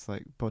she's got this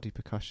like body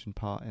percussion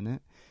part in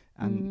it,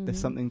 and there's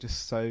something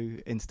just so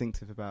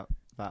instinctive about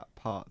that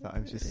part that I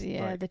was just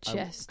the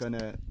chest, I'm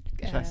gonna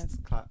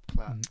chest clap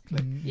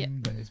click,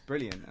 but it's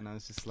brilliant, and I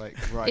was just like,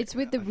 right, it's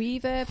with the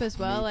reverb as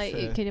well, like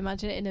you can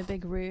imagine it in a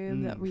big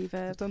room, that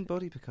reverb. I've done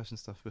body percussion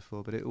stuff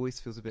before, but it always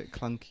feels a bit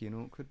clunky and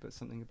awkward, but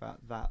something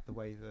about that, the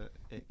way that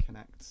it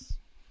connects,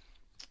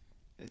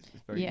 it's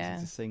very easy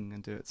to sing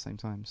and do it at the same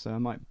time, so I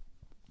might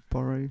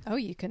borrow. Oh,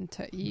 you can.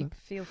 You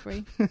feel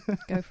free.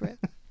 Go for it.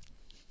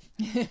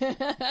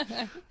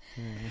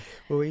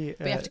 Well, but you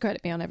have to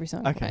credit me on every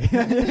song. Okay. we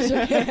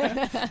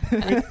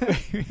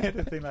had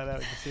a thing like that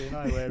with the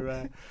C&I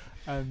where,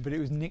 but it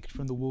was nicked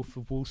from The Wolf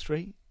of Wall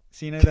Street.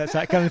 So, that's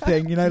that kind of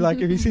thing. Like,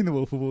 have you seen The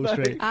Wolf of Wall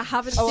Street? I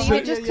haven't Oh, seen yeah,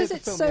 it just yeah, because the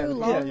it's film, so yeah.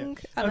 long, Yeah. and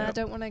Okay. I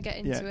don't want to get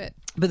into it.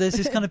 But there's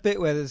this kind of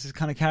bit where there's this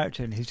kind of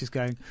character and he's just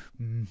going,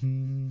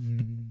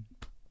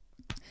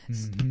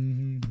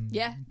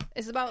 Yeah,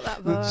 it's about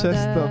that. The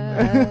chest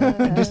thump.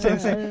 and just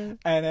insane.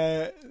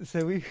 And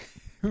so we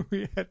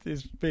had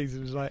this piece.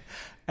 It was like,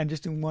 and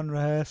just in one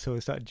rehearsal, we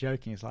started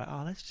joking. It's like,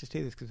 oh, let's just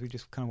do this because we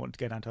just kind of wanted to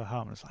go down to a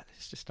harmony. It's like,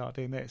 let's just start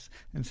doing this.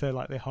 And so,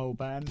 like, the whole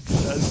band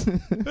does.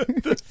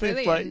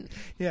 Brilliant. Like,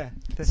 yeah.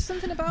 There's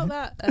something about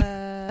that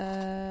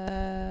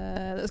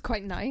that's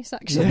quite nice,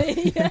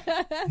 actually.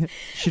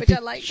 Which I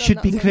like.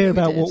 Should be clear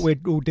about what we're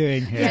all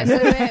doing here. Yeah, so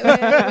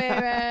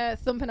we're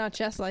thumping our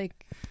chests like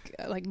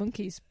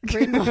monkeys,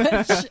 pretty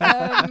much.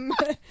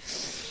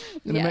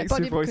 And it makes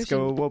your voice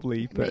go all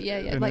wobbly. But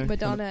yeah, like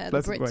Madonna at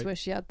the Brits way. where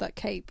she had that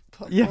cape.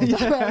 Put Yeah,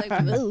 Like,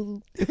 Have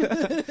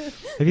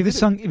you ever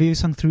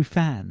sung through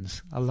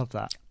fans? I love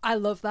that. I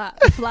love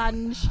that.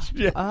 Flange.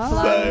 Yeah, Flange. so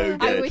I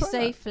good. always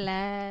say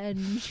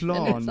flange.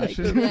 Flange. And it's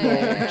like,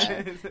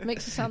 yeah.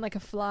 Makes you sound like a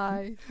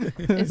fly.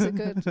 It's a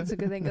good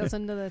thing. That's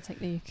another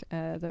technique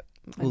that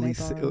I all know these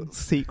borrow.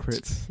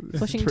 secrets,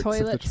 Flushing tricks of the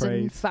toilets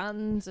trade. and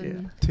fans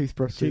and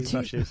Toothbrushes.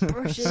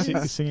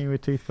 brushes. Singing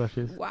with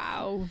toothbrushes.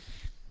 Wow.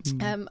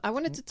 I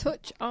wanted to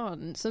touch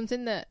on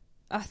something that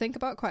I think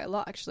about quite a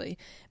lot, actually,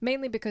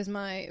 mainly because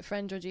my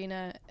friend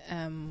Georgina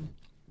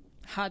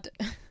had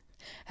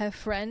her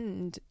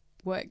friend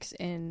works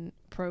in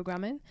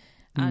programming,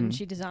 and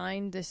she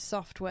designed this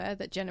software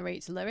that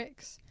generates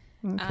lyrics.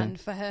 Okay. And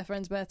for her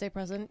friend's birthday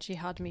present, she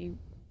had me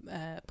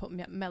put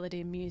melody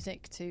and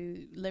music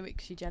to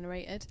lyrics she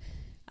generated,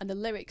 and the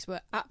lyrics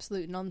were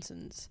absolute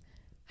nonsense.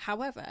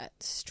 However,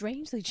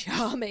 strangely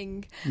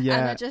charming. Yeah.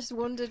 And I just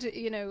wondered,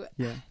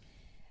 Yeah.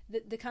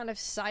 the kind of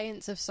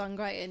science of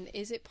songwriting,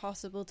 is it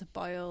possible to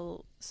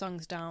boil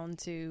songs down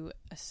to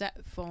a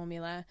set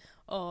formula,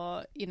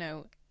 or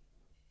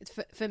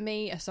for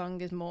me a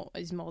song is more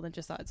than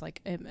just that. It's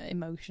like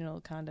emotional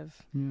kind of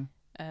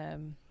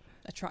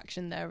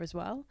attraction there as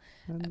well.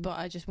 But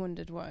I just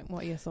wondered what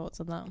are your thoughts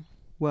on that?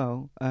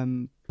 Well,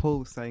 Paul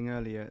was saying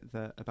earlier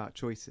about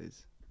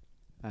choices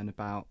and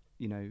about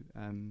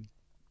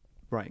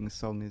writing a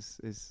song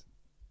is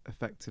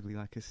effectively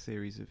like a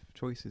series of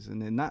choices,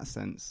 and in that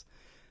sense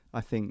I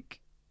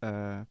think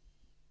a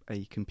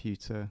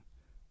computer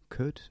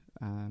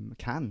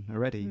can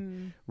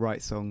already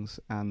write songs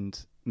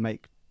and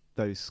make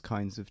those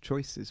kinds of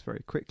choices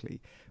very quickly.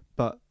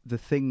 But the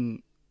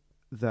thing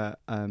that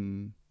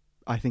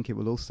I think it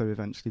will also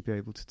eventually be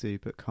able to do,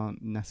 but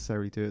can't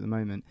necessarily do at the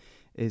moment,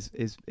 is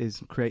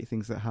create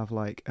things that have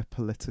like a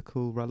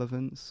political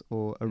relevance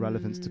or a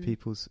relevance to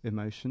people's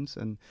emotions,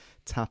 and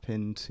tap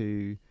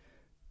into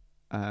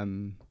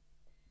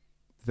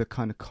the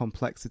kind of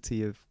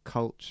complexity of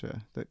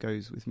culture that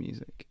goes with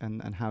music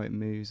and how it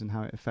moves and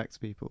how it affects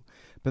people.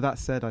 But that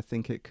said, I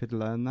think it could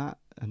learn that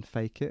and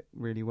fake it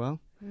really well,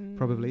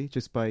 probably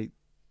just by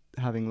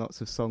having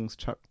lots of songs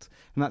chucked,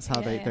 and that's how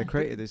they're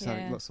created. There's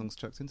having lots of songs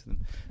chucked into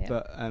them. Yeah.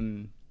 But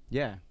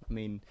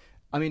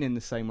I mean, in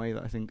the same way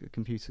that I think a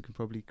computer can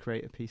probably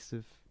create a piece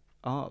of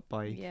art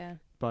by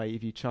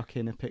if you chuck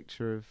in a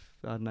picture of,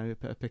 I don't know,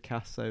 a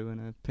Picasso and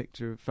a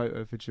photo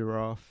of a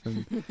giraffe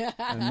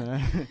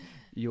and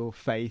your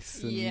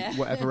face and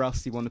whatever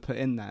else you want to put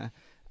in there,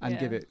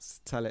 and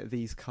tell it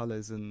these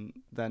colours, and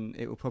then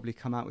it will probably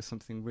come out with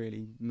something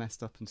really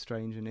messed up and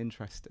strange and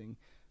interesting.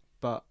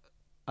 But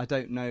I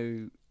don't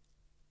know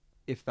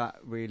if that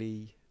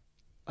really,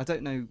 I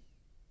don't know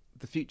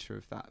the future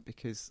of that,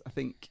 because I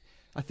think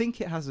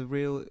it has a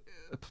real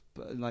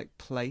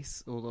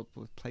place, or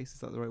place, is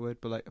that the right word,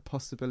 but like a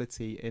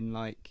possibility in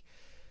like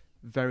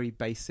very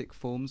basic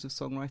forms of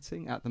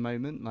songwriting at the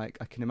moment. Like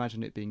I can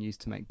imagine it being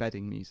used to make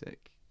bedding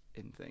music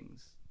in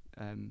things,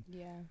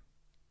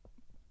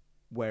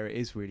 where it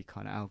is really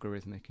kind of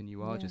algorithmic and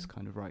you are just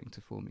kind of writing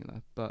to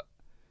formula. But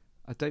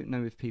I don't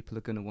know if people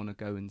are going to want to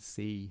go and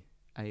see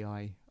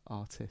AI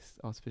artists,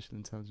 artificial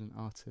intelligent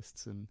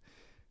artists, and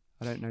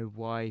I don't know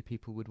why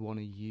people would want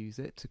to use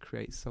it to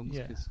create songs,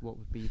 because what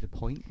would be the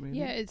point, really?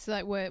 Yeah, it's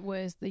like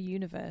where's the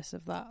universe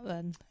of that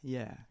then?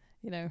 Yeah.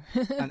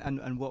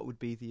 and what would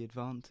be the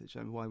advantage?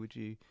 I mean, why would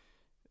you,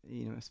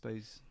 I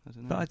suppose, I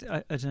don't know.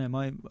 But I don't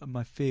know,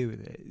 my fear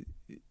with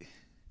it,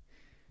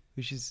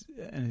 which is,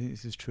 and I think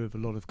this is true of a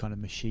lot of kind of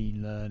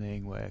machine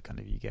learning, where kind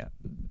of you get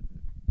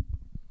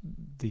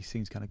these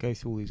things kind of go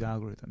through all these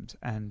algorithms,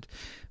 and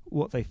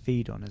what they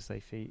feed on is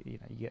you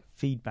get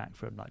feedback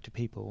from like, do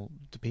people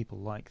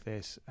like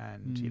this,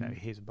 and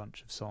here's a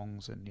bunch of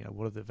songs, and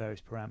what are the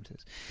various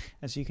parameters,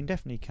 and so you can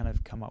definitely kind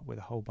of come up with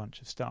a whole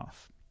bunch of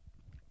stuff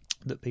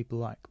that people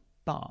like,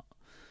 but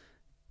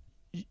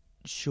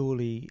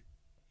surely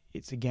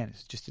it's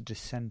just a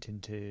descent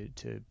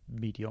into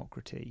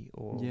mediocrity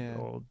or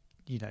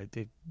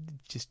the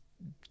just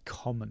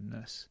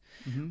commonness.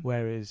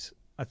 Whereas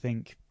I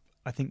think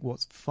I think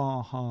what's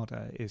far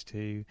harder is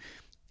to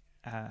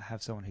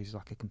have someone who's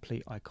like a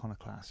complete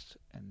iconoclast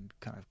and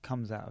kind of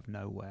comes out of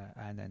nowhere,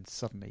 and then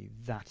suddenly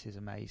that is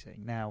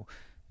amazing. Now,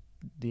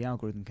 the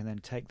algorithm can then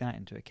take that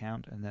into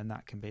account, and then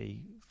that can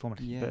be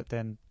formative. But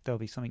then there'll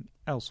be something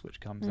else which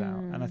comes out,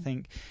 and I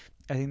think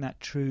that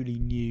truly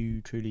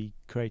new, truly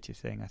creative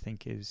thing, I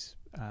think, is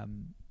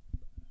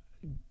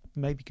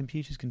maybe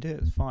computers can do it.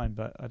 It's fine,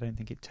 but I don't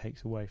think it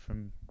takes away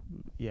from.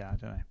 I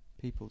don't know.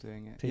 People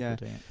doing it. Doing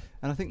it.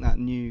 And I think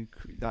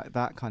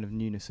that kind of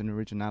newness and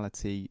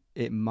originality,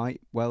 it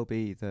might well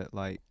be that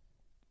like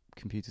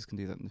computers can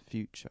do that in the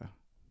future,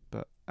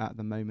 but at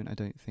the moment I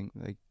don't think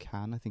they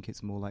can. I think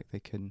it's more like they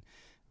can,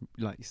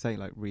 like you say,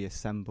 like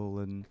reassemble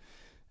and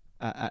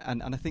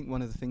I think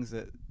one of the things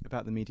that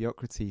about the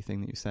mediocrity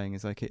thing that you're saying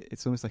is like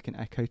it's almost like an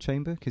echo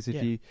chamber, because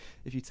if you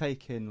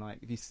take in like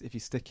if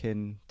you stick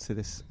in to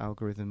this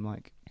algorithm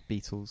like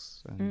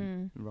Beatles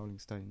and Rolling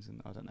Stones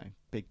and I don't know,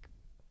 big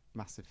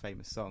massive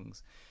famous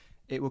songs,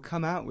 it will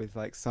come out with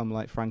like some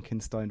like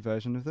Frankenstein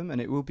version of them, and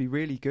it will be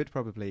really good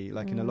probably,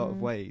 like in a lot of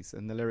ways,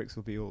 and the lyrics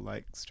will be all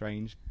like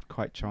strange,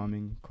 quite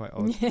charming, quite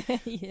odd.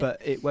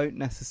 But it won't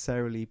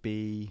necessarily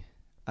be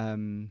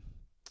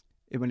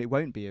it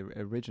won't be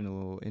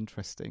original or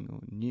interesting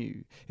or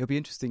new. It'll be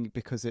interesting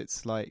because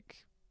it's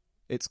like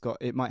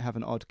it might have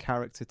an odd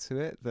character to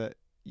it that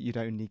you'd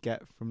only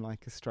get from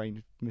like a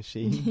strange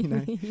machine, you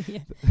know,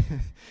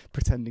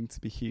 pretending to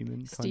be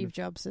human. Steve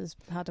Jobs has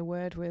had a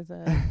word with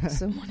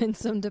someone in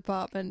some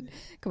department,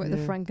 come up with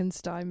the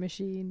Frankenstein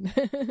machine.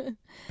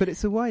 But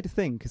it's a wider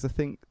thing, because I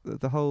think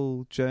the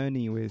whole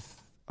journey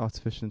with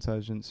artificial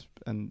intelligence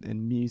and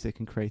in music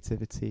and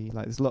creativity,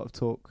 like there's a lot of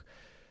talk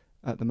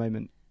at the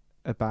moment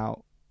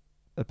about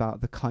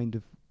the kind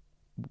of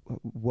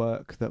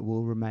work that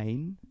will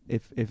remain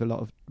if a lot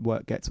of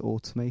work gets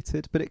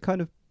automated, but it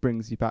kind of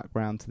brings you back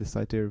round to this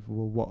idea of,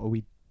 well, what are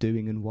we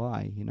doing and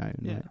why, you know,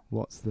 and like,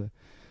 what's the...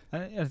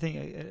 I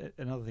think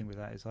another thing with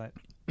that is like,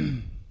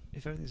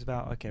 if everything's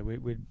about, okay, we're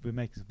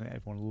making something that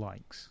everyone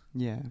likes.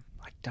 Yeah.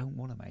 I don't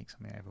want to make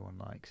something that everyone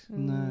likes.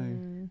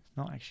 No. It's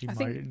not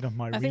actually not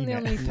my remit. I think the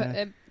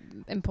only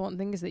important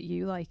thing is that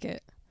you like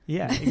it.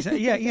 Yeah,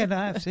 exactly. Yeah, no,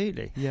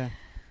 absolutely. Yeah.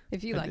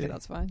 If you like it,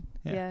 that's fine.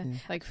 Yeah.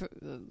 Like, for,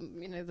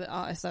 you know, the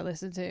artists I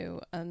listen to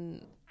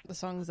and the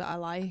songs that I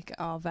like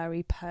are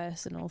very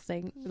personal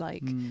thing,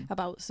 like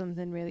about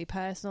something really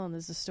personal, and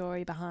there's a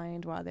story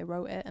behind why they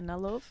wrote it, and I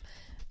love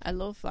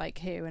like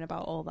hearing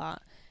about all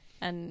that.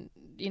 And,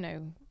 you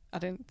know, I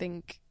don't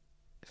think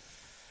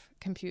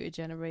computer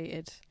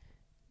generated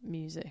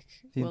music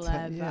will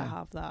ever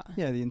have that.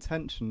 Yeah, the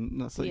intention,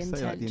 that's like you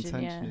say, like the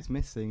intention is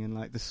missing, and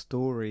like the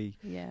story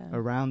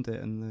around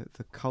it and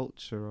the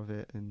culture of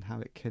it and how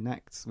it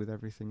connects with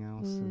everything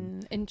else.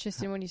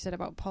 Interesting when you said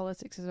about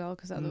politics as well,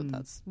 because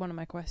that's one of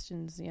my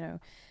questions, you know,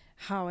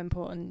 how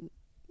important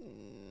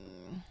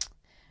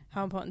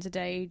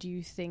today do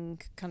you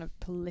think kind of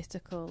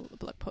political,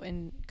 like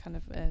putting kind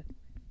of a,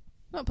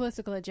 not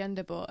political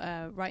agenda, but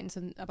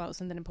writing about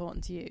something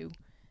important to you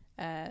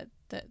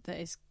that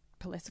is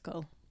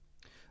political?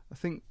 I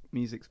think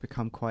music's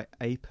become quite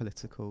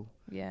apolitical,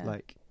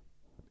 like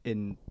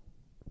in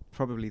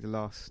probably the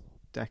last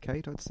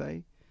decade, I'd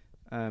say,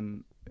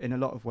 in a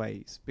lot of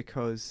ways,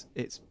 because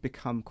it's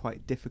become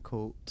quite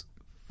difficult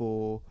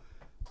for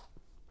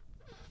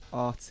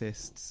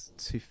artists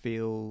to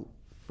feel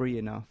free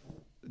enough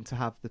and to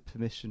have the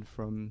permission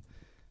from,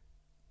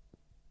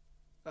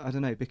 I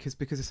don't know, because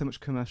there's so much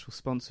commercial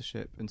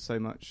sponsorship and so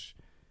much,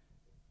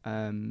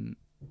 there's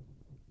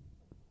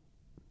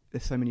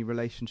so many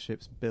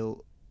relationships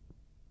built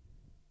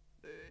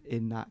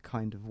in that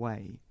kind of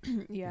way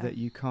that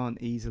you can't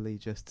easily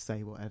just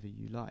say whatever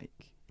you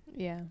like,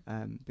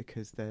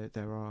 because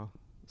there are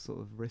sort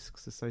of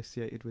risks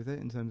associated with it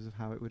in terms of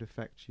how it would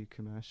affect you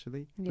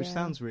commercially, which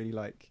sounds really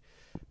like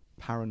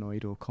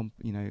paranoid or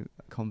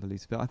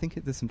convoluted, but I think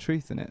there's some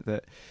truth in it,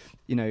 that,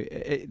 you know,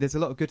 there's a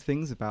lot of good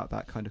things about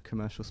that kind of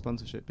commercial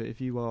sponsorship, but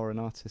if you are an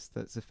artist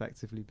that's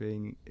effectively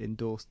being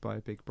endorsed by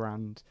a big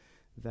brand,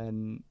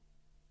 then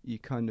you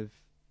kind of,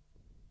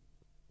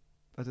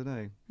 I don't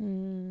know,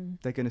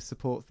 they're going to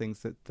support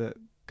things that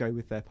go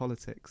with their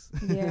politics.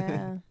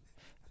 Yeah.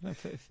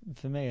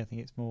 For me, I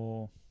think it's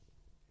more,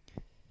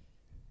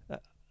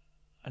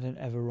 I don't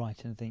ever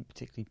write anything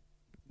particularly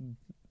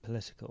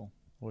political,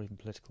 or even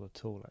political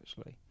at all,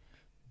 actually,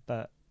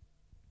 but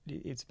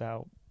it's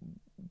about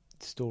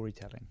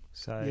storytelling.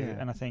 So,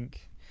 and I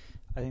think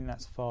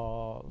that's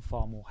far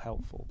more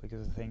helpful,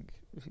 because I think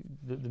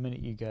the minute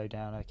you go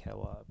down, okay,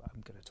 well,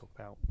 I'm going to talk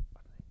about, I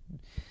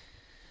don't know,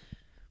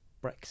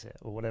 Brexit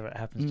or whatever it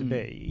happens to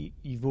be,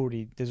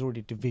 there's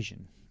already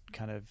division.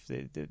 Kind of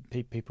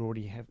people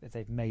already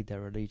they've made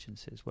their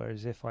allegiances.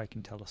 Whereas if I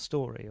can tell a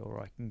story, or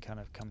I can kind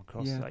of come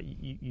across, like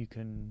you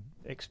can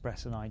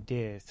express an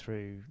idea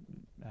through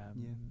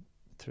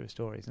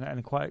stories,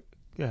 and quite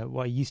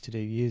what I used to do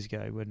years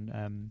ago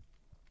when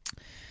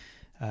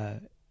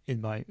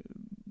in my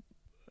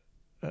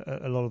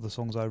a lot of the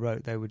songs I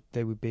wrote, they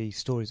would be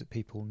stories that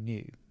people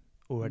knew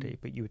already,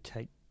 but you would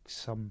take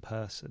some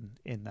person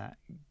in that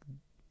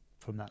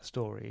from that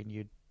story, and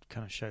you'd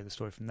kind of show the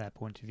story from their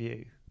point of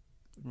view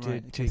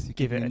to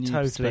give it a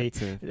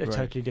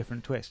totally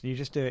different twist. You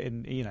just do it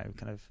in, you know,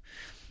 kind of.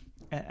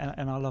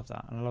 And I love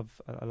that, and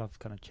I love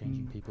kind of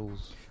changing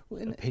people's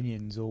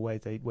opinions or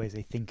ways they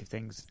think of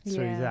things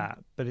through that.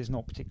 But it's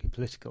not particularly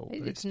political.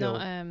 It's still,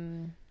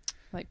 not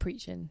like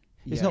preaching.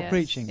 It's not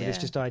preaching, but it's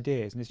just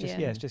ideas, and it's just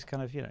it's just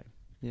kind of, you know.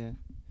 Yeah,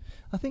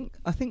 I think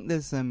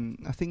there's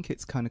I think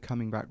it's kind of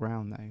coming back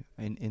round though.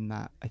 In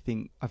that, I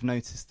think I've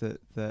noticed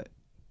that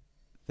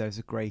there's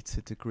a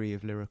greater degree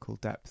of lyrical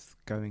depth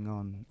going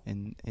on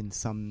in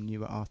some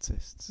newer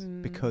artists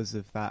because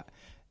of that.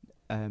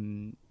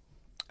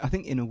 I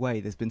think in a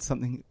way there's been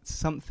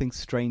something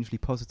strangely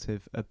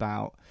positive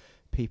about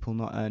people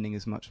not earning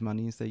as much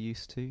money as they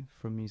used to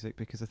from music,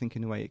 because I think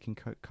in a way it can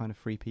kind of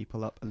free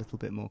people up a little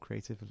bit more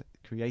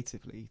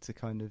creatively to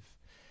kind of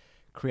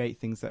create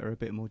things that are a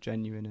bit more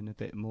genuine and a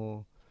bit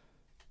more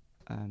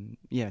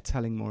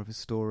telling more of a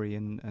story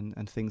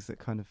and things that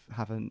kind of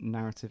have a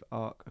narrative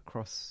arc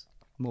across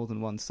more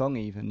than one song,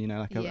 even, you know,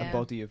 like a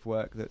body of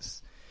work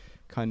that's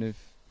kind of,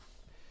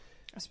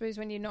 I suppose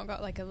when you've not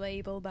got like a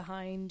label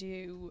behind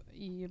you,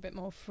 you're a bit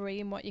more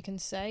free in what you can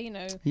say, you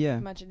know. Yeah.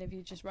 Imagine if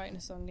you're just writing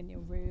a song in your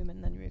room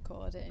and then you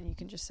record it and you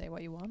can just say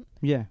what you want.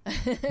 Yeah.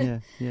 yeah,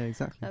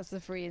 exactly. That's the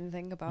freeing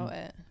thing about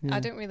it. Yeah. I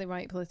don't really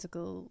write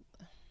political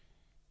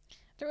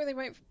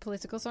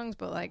songs,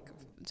 but like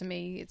to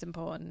me it's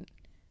important,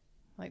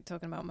 like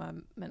talking about my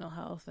mental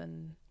health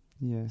and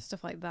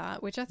stuff like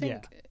that, which I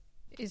think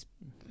is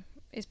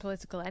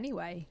political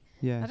anyway.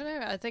 Yeah. I don't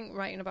know. I think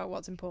writing about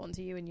what's important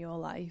to you in your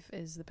life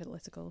is the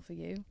political for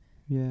you.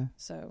 Yeah.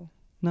 So.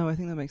 No, I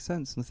think that makes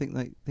sense. And I think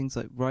like things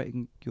like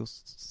writing your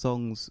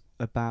songs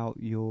about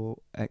your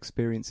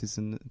experiences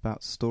and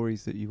about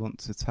stories that you want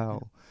to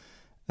tell,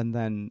 and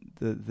then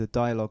the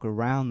dialogue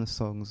around the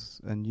songs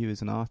and you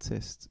as an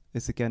artist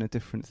is again a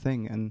different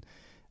thing, and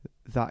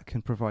that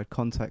can provide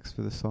context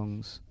for the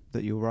songs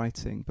that you're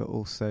writing, but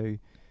also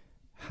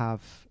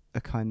have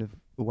a kind of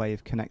a way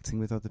of connecting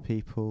with other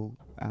people,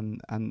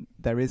 and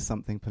there is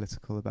something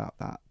political about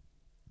that,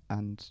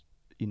 and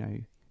you know,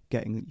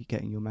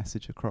 getting your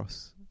message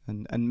across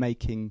and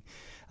making,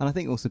 and I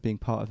think also being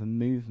part of a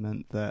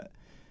movement that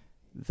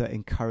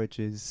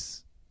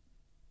encourages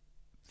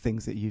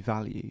things that you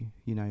value,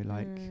 you know,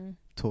 like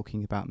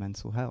talking about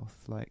mental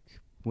health,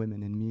 like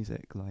women in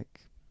music, like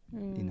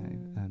you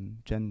know,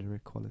 gender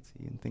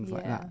equality and things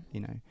like that, you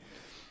know.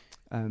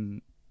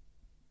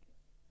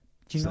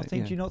 Do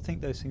you not think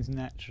those things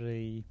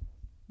naturally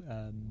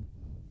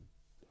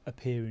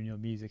appear in your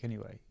music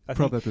anyway? I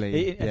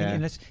Probably,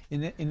 think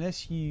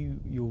unless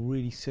you're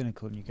really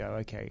cynical and you go,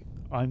 okay,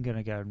 I'm going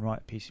to go and write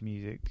a piece of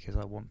music because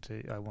I want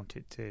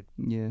it to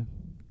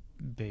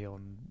be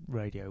on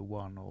Radio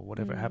 1 or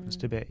whatever it happens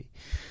to be.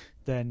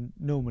 Then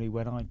normally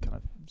when I kind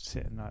of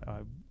sit and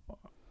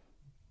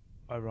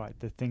I write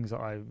the things that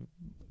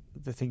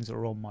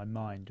are on my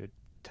mind, it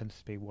tends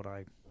to be what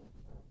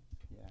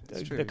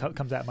that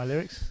comes out of my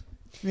lyrics.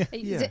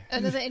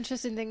 Another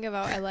interesting thing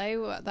about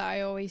LA that I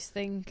always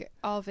think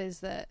of is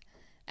that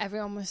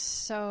everyone was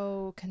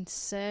so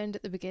concerned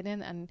at the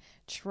beginning and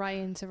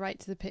trying to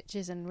write to the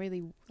pitches and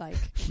really like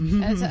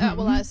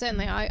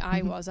certainly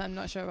I was, I'm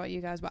not sure about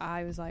you guys, but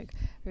I was like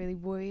really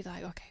worried,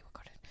 like, okay,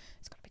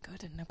 it's got to be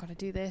good, and I've got to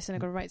do this, and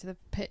I've got to write to the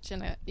pitch,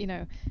 and you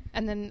know,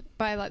 and then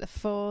by like the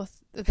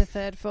fourth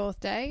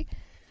day,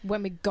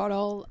 when we got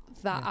all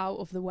that out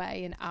of the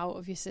way and out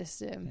of your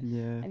system,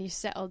 and you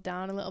settled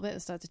down a little bit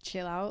and started to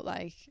chill out,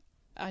 like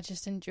I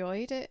just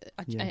enjoyed it.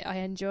 I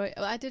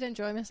did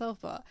enjoy myself,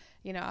 but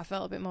you know, I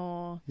felt a bit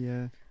more.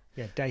 Yeah.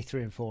 Day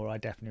 3 and 4, I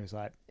definitely was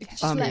like,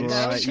 just let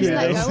go. Just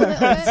let go a little bit.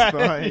 That's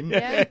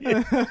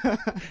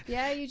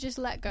fine. You just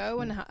let go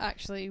and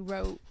actually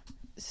wrote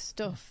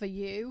stuff for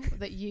you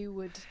that you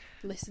would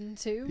listen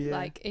to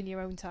like in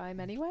your own time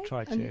anyway.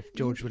 Tried to, if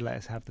George would let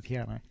us have the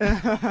piano.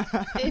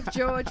 If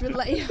George would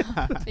let you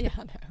have the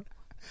piano.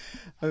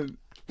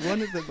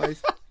 One of the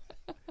most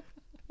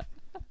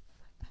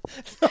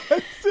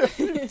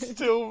it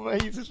still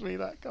amazes me,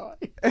 that guy.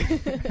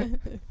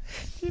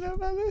 Do you know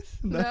about this?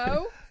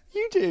 No.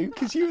 You do,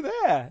 because you were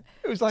there.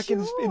 It was like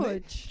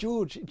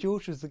George.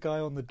 George was the guy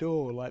on the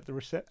door, like the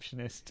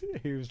receptionist,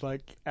 who was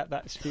like at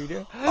that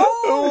studio.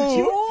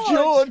 Oh,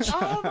 George!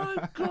 Oh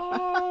my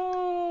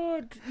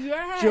god!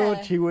 Yeah.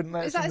 George, he wouldn't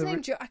let us. Is that his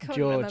name? I can't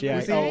George, remember.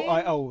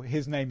 Yeah.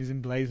 His name is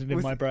emblazoned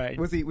in my brain.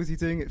 Was he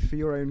doing it for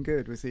your own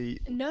good? Was he?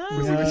 No.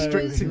 Was he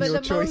restricting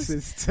your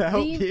choices to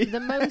help you? The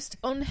most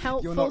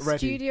unhelpful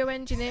studio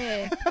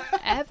engineer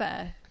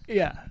ever.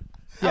 Yeah.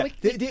 Yeah,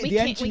 the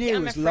engineer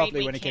was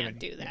lovely when it came in.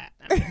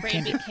 I'm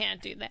afraid we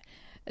can't do that.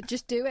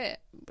 Just do it.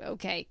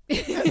 Okay.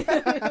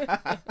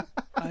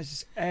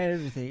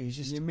 Everything. It was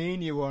just. You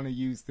mean you want to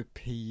use the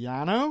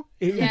piano?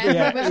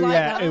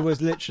 It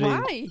was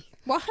literally.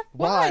 Why?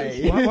 Why do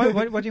you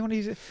want to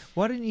use it?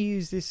 Why didn't you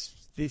use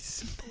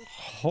this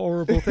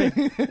horrible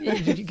thing?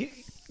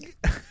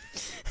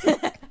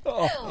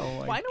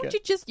 Why don't you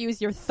just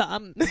use your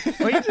thumbs?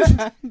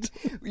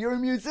 You're a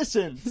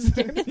musician.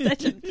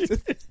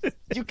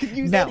 You can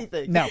use No,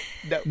 anything. no.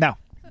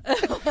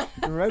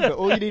 Remember,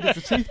 all you need is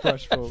a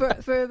toothbrush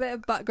For a bit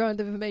of background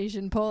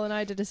information, Paul and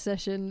I did a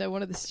session at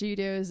one of the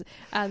studios,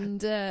 and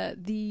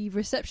the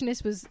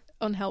receptionist was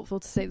unhelpful,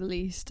 to say the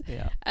least.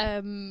 Yeah.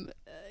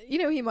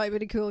 He might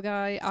be a cool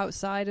guy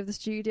outside of the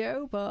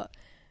studio, but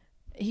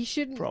he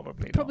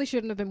probably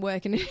shouldn't have been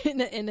working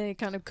in a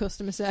kind of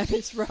customer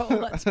service role.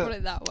 Let's put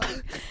it that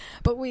way.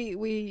 But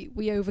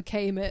we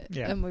overcame it,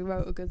 and we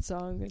wrote a good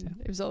song, and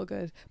it was all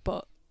good.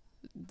 But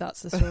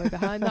that's the story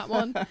behind that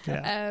one.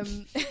 Yeah.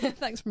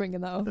 Thanks for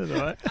bringing that up. That's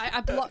all right. I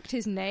blocked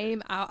his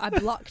name out. I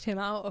blocked him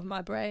out of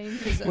my brain.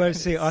 Well,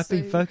 see, I've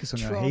been focused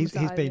on that. He's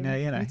been,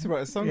 You need to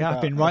write a song. Yeah,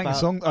 I've been writing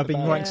songs. I've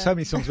been writing so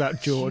many songs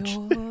about George.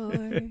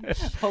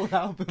 Whole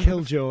album.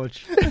 Kill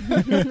George.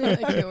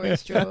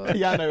 Curious George.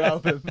 Piano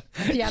album.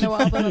 Piano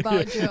album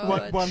about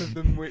George. One of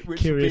them, which would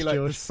Curious be like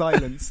George. the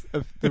silence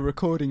of the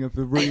recording of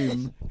the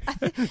room,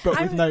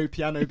 but with no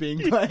piano being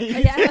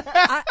played. Yeah,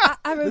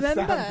 I The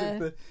remember.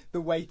 sound of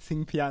the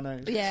waiting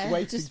piano. Yeah,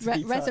 waiting just to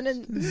be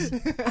resonance.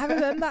 I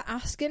remember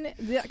asking,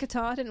 that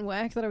guitar didn't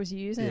work that I was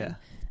using. Yeah.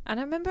 And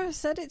I remember I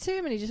said it to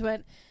him and he just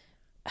went...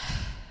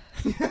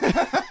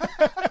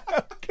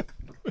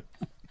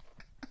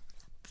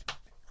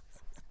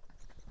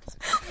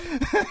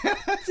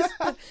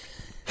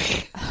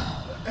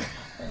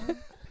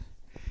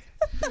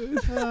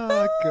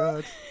 Oh,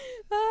 God.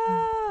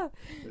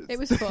 It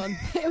was fun.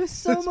 It was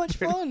so much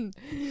fun.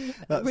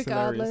 That's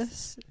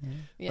regardless.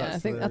 Yeah,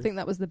 That's I think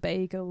that was the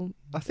bagel.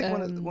 I think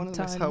one of the most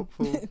time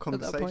helpful at that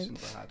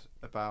conversations I had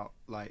about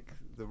like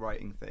the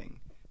writing thing,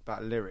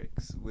 about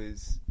lyrics,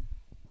 was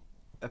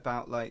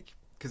about like,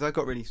 because I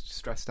got really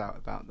stressed out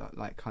about that,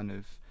 like kind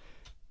of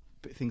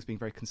things being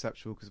very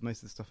conceptual, because most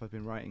of the stuff I've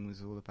been writing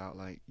was all about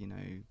like,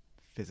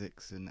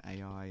 physics and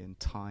AI and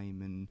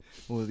time and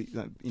all the,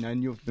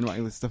 and you've been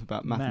writing all this stuff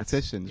about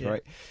mathematicians,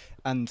 right?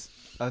 And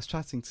I was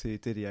chatting to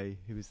Didier,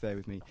 who was there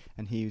with me,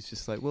 and he was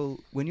just like,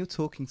 well, when you're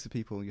talking to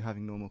people, you're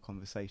having normal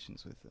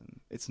conversations with them.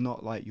 It's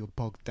not like you're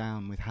bogged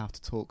down with how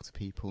to talk to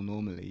people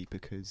normally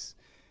because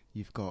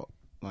you've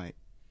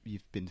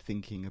been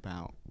thinking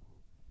about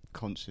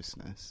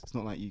consciousness. It's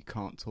not like you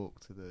can't talk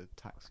to the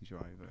taxi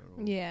driver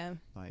or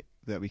like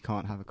that we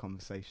can't have a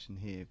conversation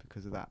here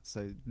because of that.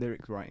 So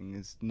lyric writing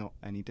is not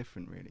any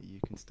different really. You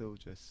can still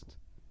just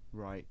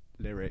write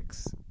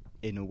lyrics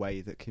in a way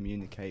that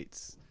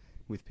communicates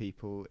with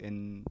people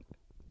in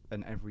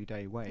an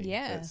everyday way.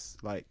 That's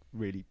like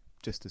really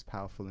just as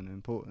powerful and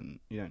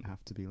important. You don't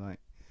have to be like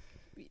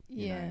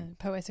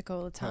poetic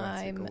all the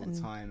time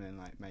and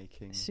like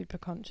making super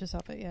conscious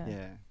of it.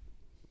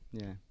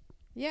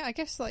 Yeah, I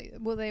guess they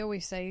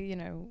always say,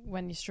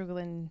 when you're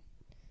struggling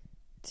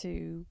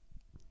to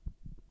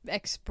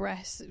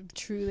express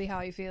truly how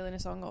you feel in a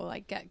song, or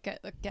like get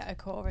a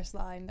chorus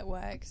line that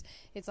works,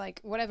 it's like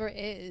whatever it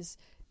is,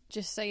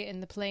 just say it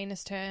in the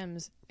plainest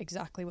terms,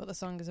 exactly what the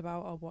song is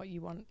about or what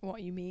you want,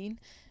 what you mean,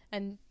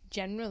 and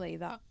generally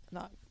that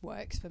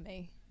works for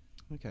me.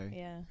 Okay.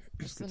 Yeah,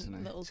 just a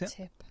little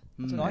tip.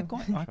 I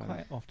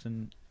quite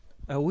often,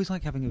 I always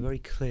like having a very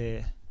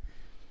clear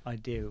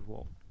idea of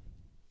what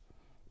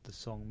the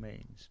song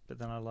means, but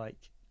then I like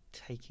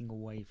taking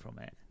away from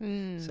it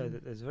so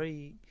that there's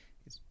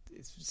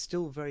it's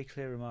still very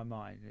clear in my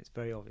mind, and it's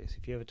very obvious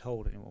if you ever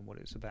told anyone what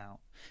it's about,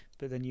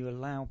 but then you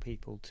allow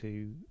people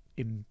to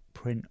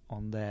imprint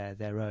on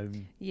their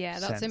own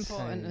that's sense.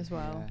 important as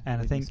well. And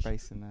I think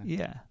space in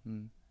there.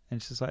 And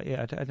it's just like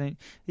I don't,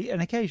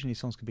 and occasionally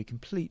songs can be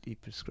completely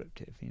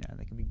prescriptive,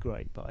 they can be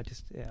great, but I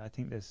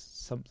think there's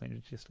something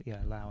to just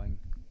allowing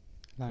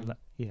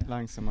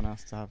someone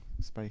else to have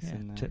space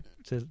in there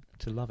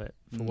to love it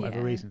for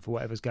whatever reason, for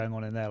whatever's going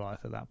on in their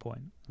life at that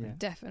point.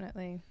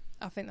 Definitely.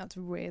 I think that's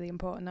really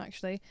important,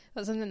 actually.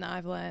 That's something that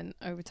I've learned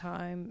over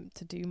time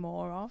to do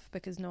more of,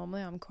 because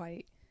normally I'm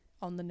quite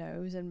on the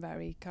nose and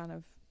very kind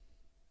of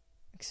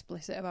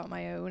explicit about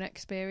my own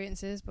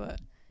experiences,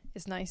 but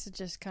it's nice to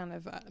just kind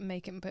of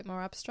make it a bit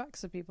more abstract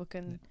so people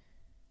can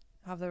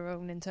have their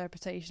own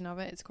interpretation of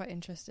it. It's quite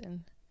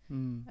interesting.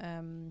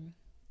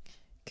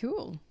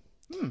 Cool.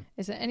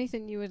 Is there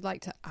anything you would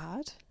like to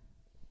add?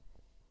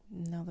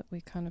 Now that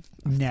we kind of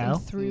gone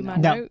through my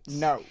notes.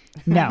 No.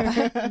 That's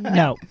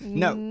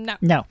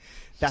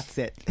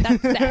it.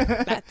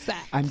 That's it.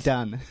 I'm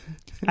done.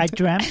 I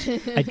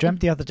dreamt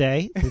the other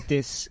day that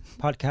this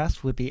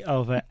podcast would be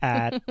over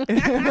at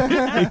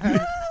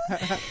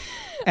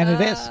and it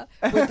is.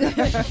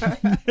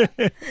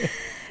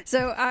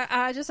 So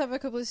I just have a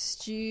couple of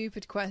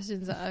stupid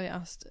questions that I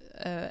asked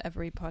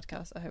every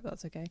podcast. I hope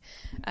that's okay.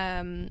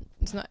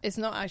 It's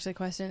not actually a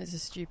question, it's a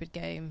stupid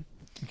game.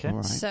 Okay.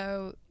 Right.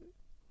 So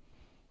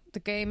the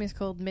game is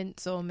called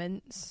Mints or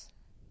Mints.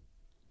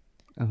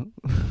 Oh.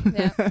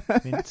 Yeah.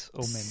 Mints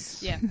or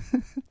mints. Yeah.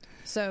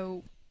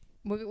 So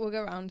we'll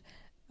go around.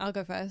 I'll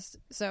go first.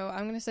 So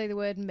I'm going to say the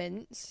word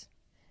mince,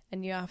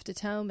 and you have to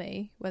tell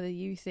me whether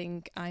you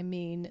think I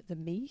mean the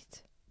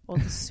meat or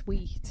the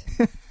sweet.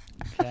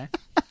 Okay.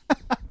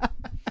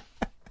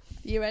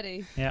 You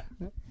ready? Yeah.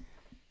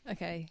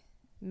 Okay.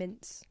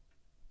 Mince.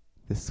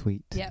 The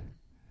sweet. Yep.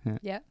 Yeah.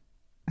 Yep.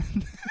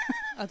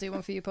 I'll do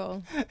one for you,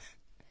 Paul.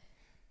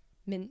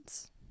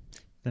 Mince.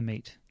 The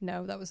meat.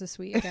 No, that was a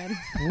sweet again.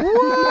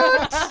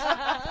 What?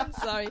 I'm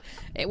sorry.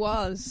 It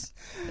was.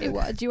 Do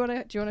you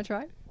want to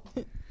try?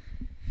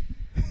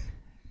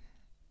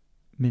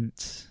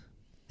 Mince.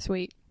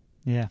 Sweet.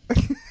 Yeah.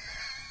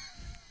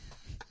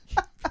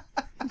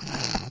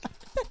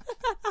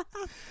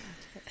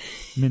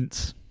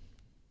 Mince.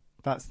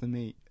 That's the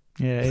meat.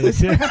 Yeah, it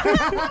is.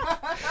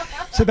 Yeah.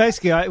 So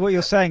basically, what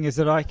you're saying is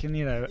that I can,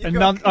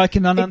 I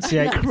can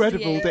enunciate.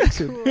 Incredible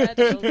diction.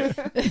 Incredible.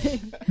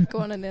 Go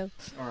on, Anil.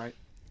 All right.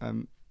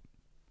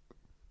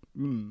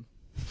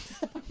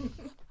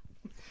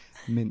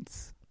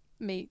 Mince.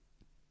 Meat.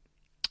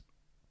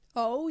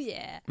 Oh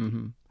yeah.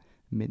 Mm-hmm.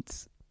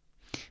 Mince.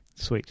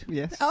 Sweet.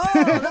 Yes. Oh,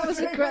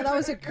 that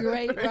was a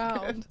great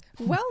round.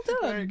 Well done.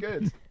 Very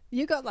good.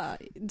 You got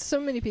that.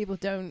 So many people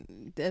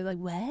don't. They're like,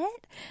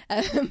 what?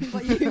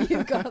 But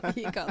you got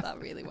that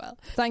really well.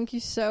 Thank you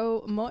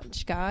so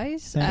much,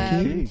 guys.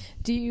 Thank you.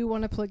 Do you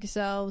want to plug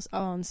yourselves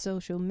on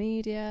social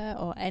media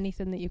or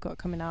anything that you've got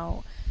coming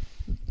out?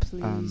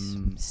 Please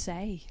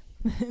say.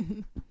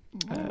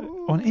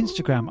 On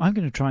Instagram, I'm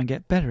going to try and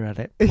get better at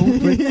it. Paul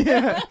Frith,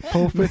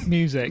 Paul Frith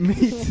Music.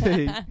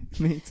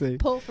 Me too.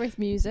 Paul Frith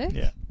Music.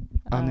 Yeah.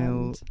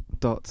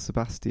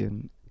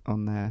 Anil.Sebastian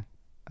on there.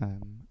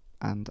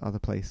 And other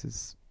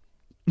places.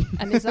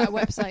 And is that a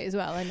website as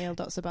well?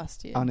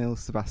 Anil.Sebastian.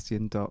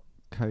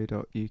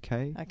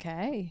 AnilSebastian.co.uk.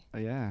 Okay.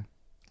 Yeah.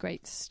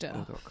 Great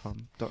stuff. Or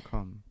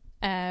 .com.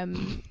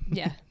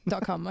 Yeah.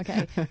 .com.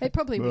 Okay. It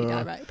probably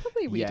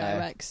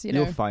redirects. You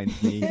know. You'll find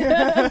me.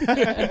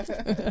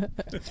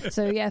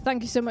 So yeah,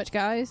 thank you so much,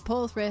 guys.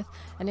 Paul Frith,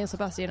 Anil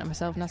Sebastian, and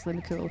myself, Natalie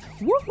McCool.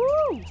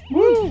 Woohoo!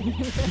 Woo!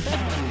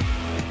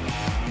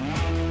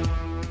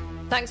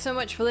 Thanks so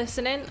much for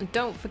listening, and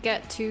don't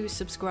forget to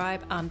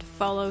subscribe and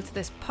follow to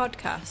this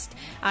podcast.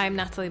 I'm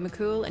Natalie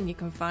McCool, and you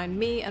can find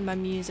me and my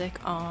music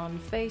on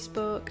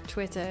Facebook,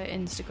 Twitter,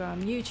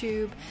 Instagram,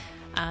 YouTube,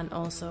 and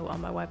also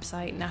on my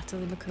website,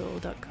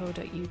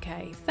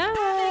 nataliemccool.co.uk.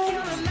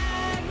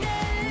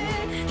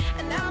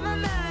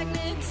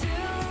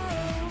 Thanks!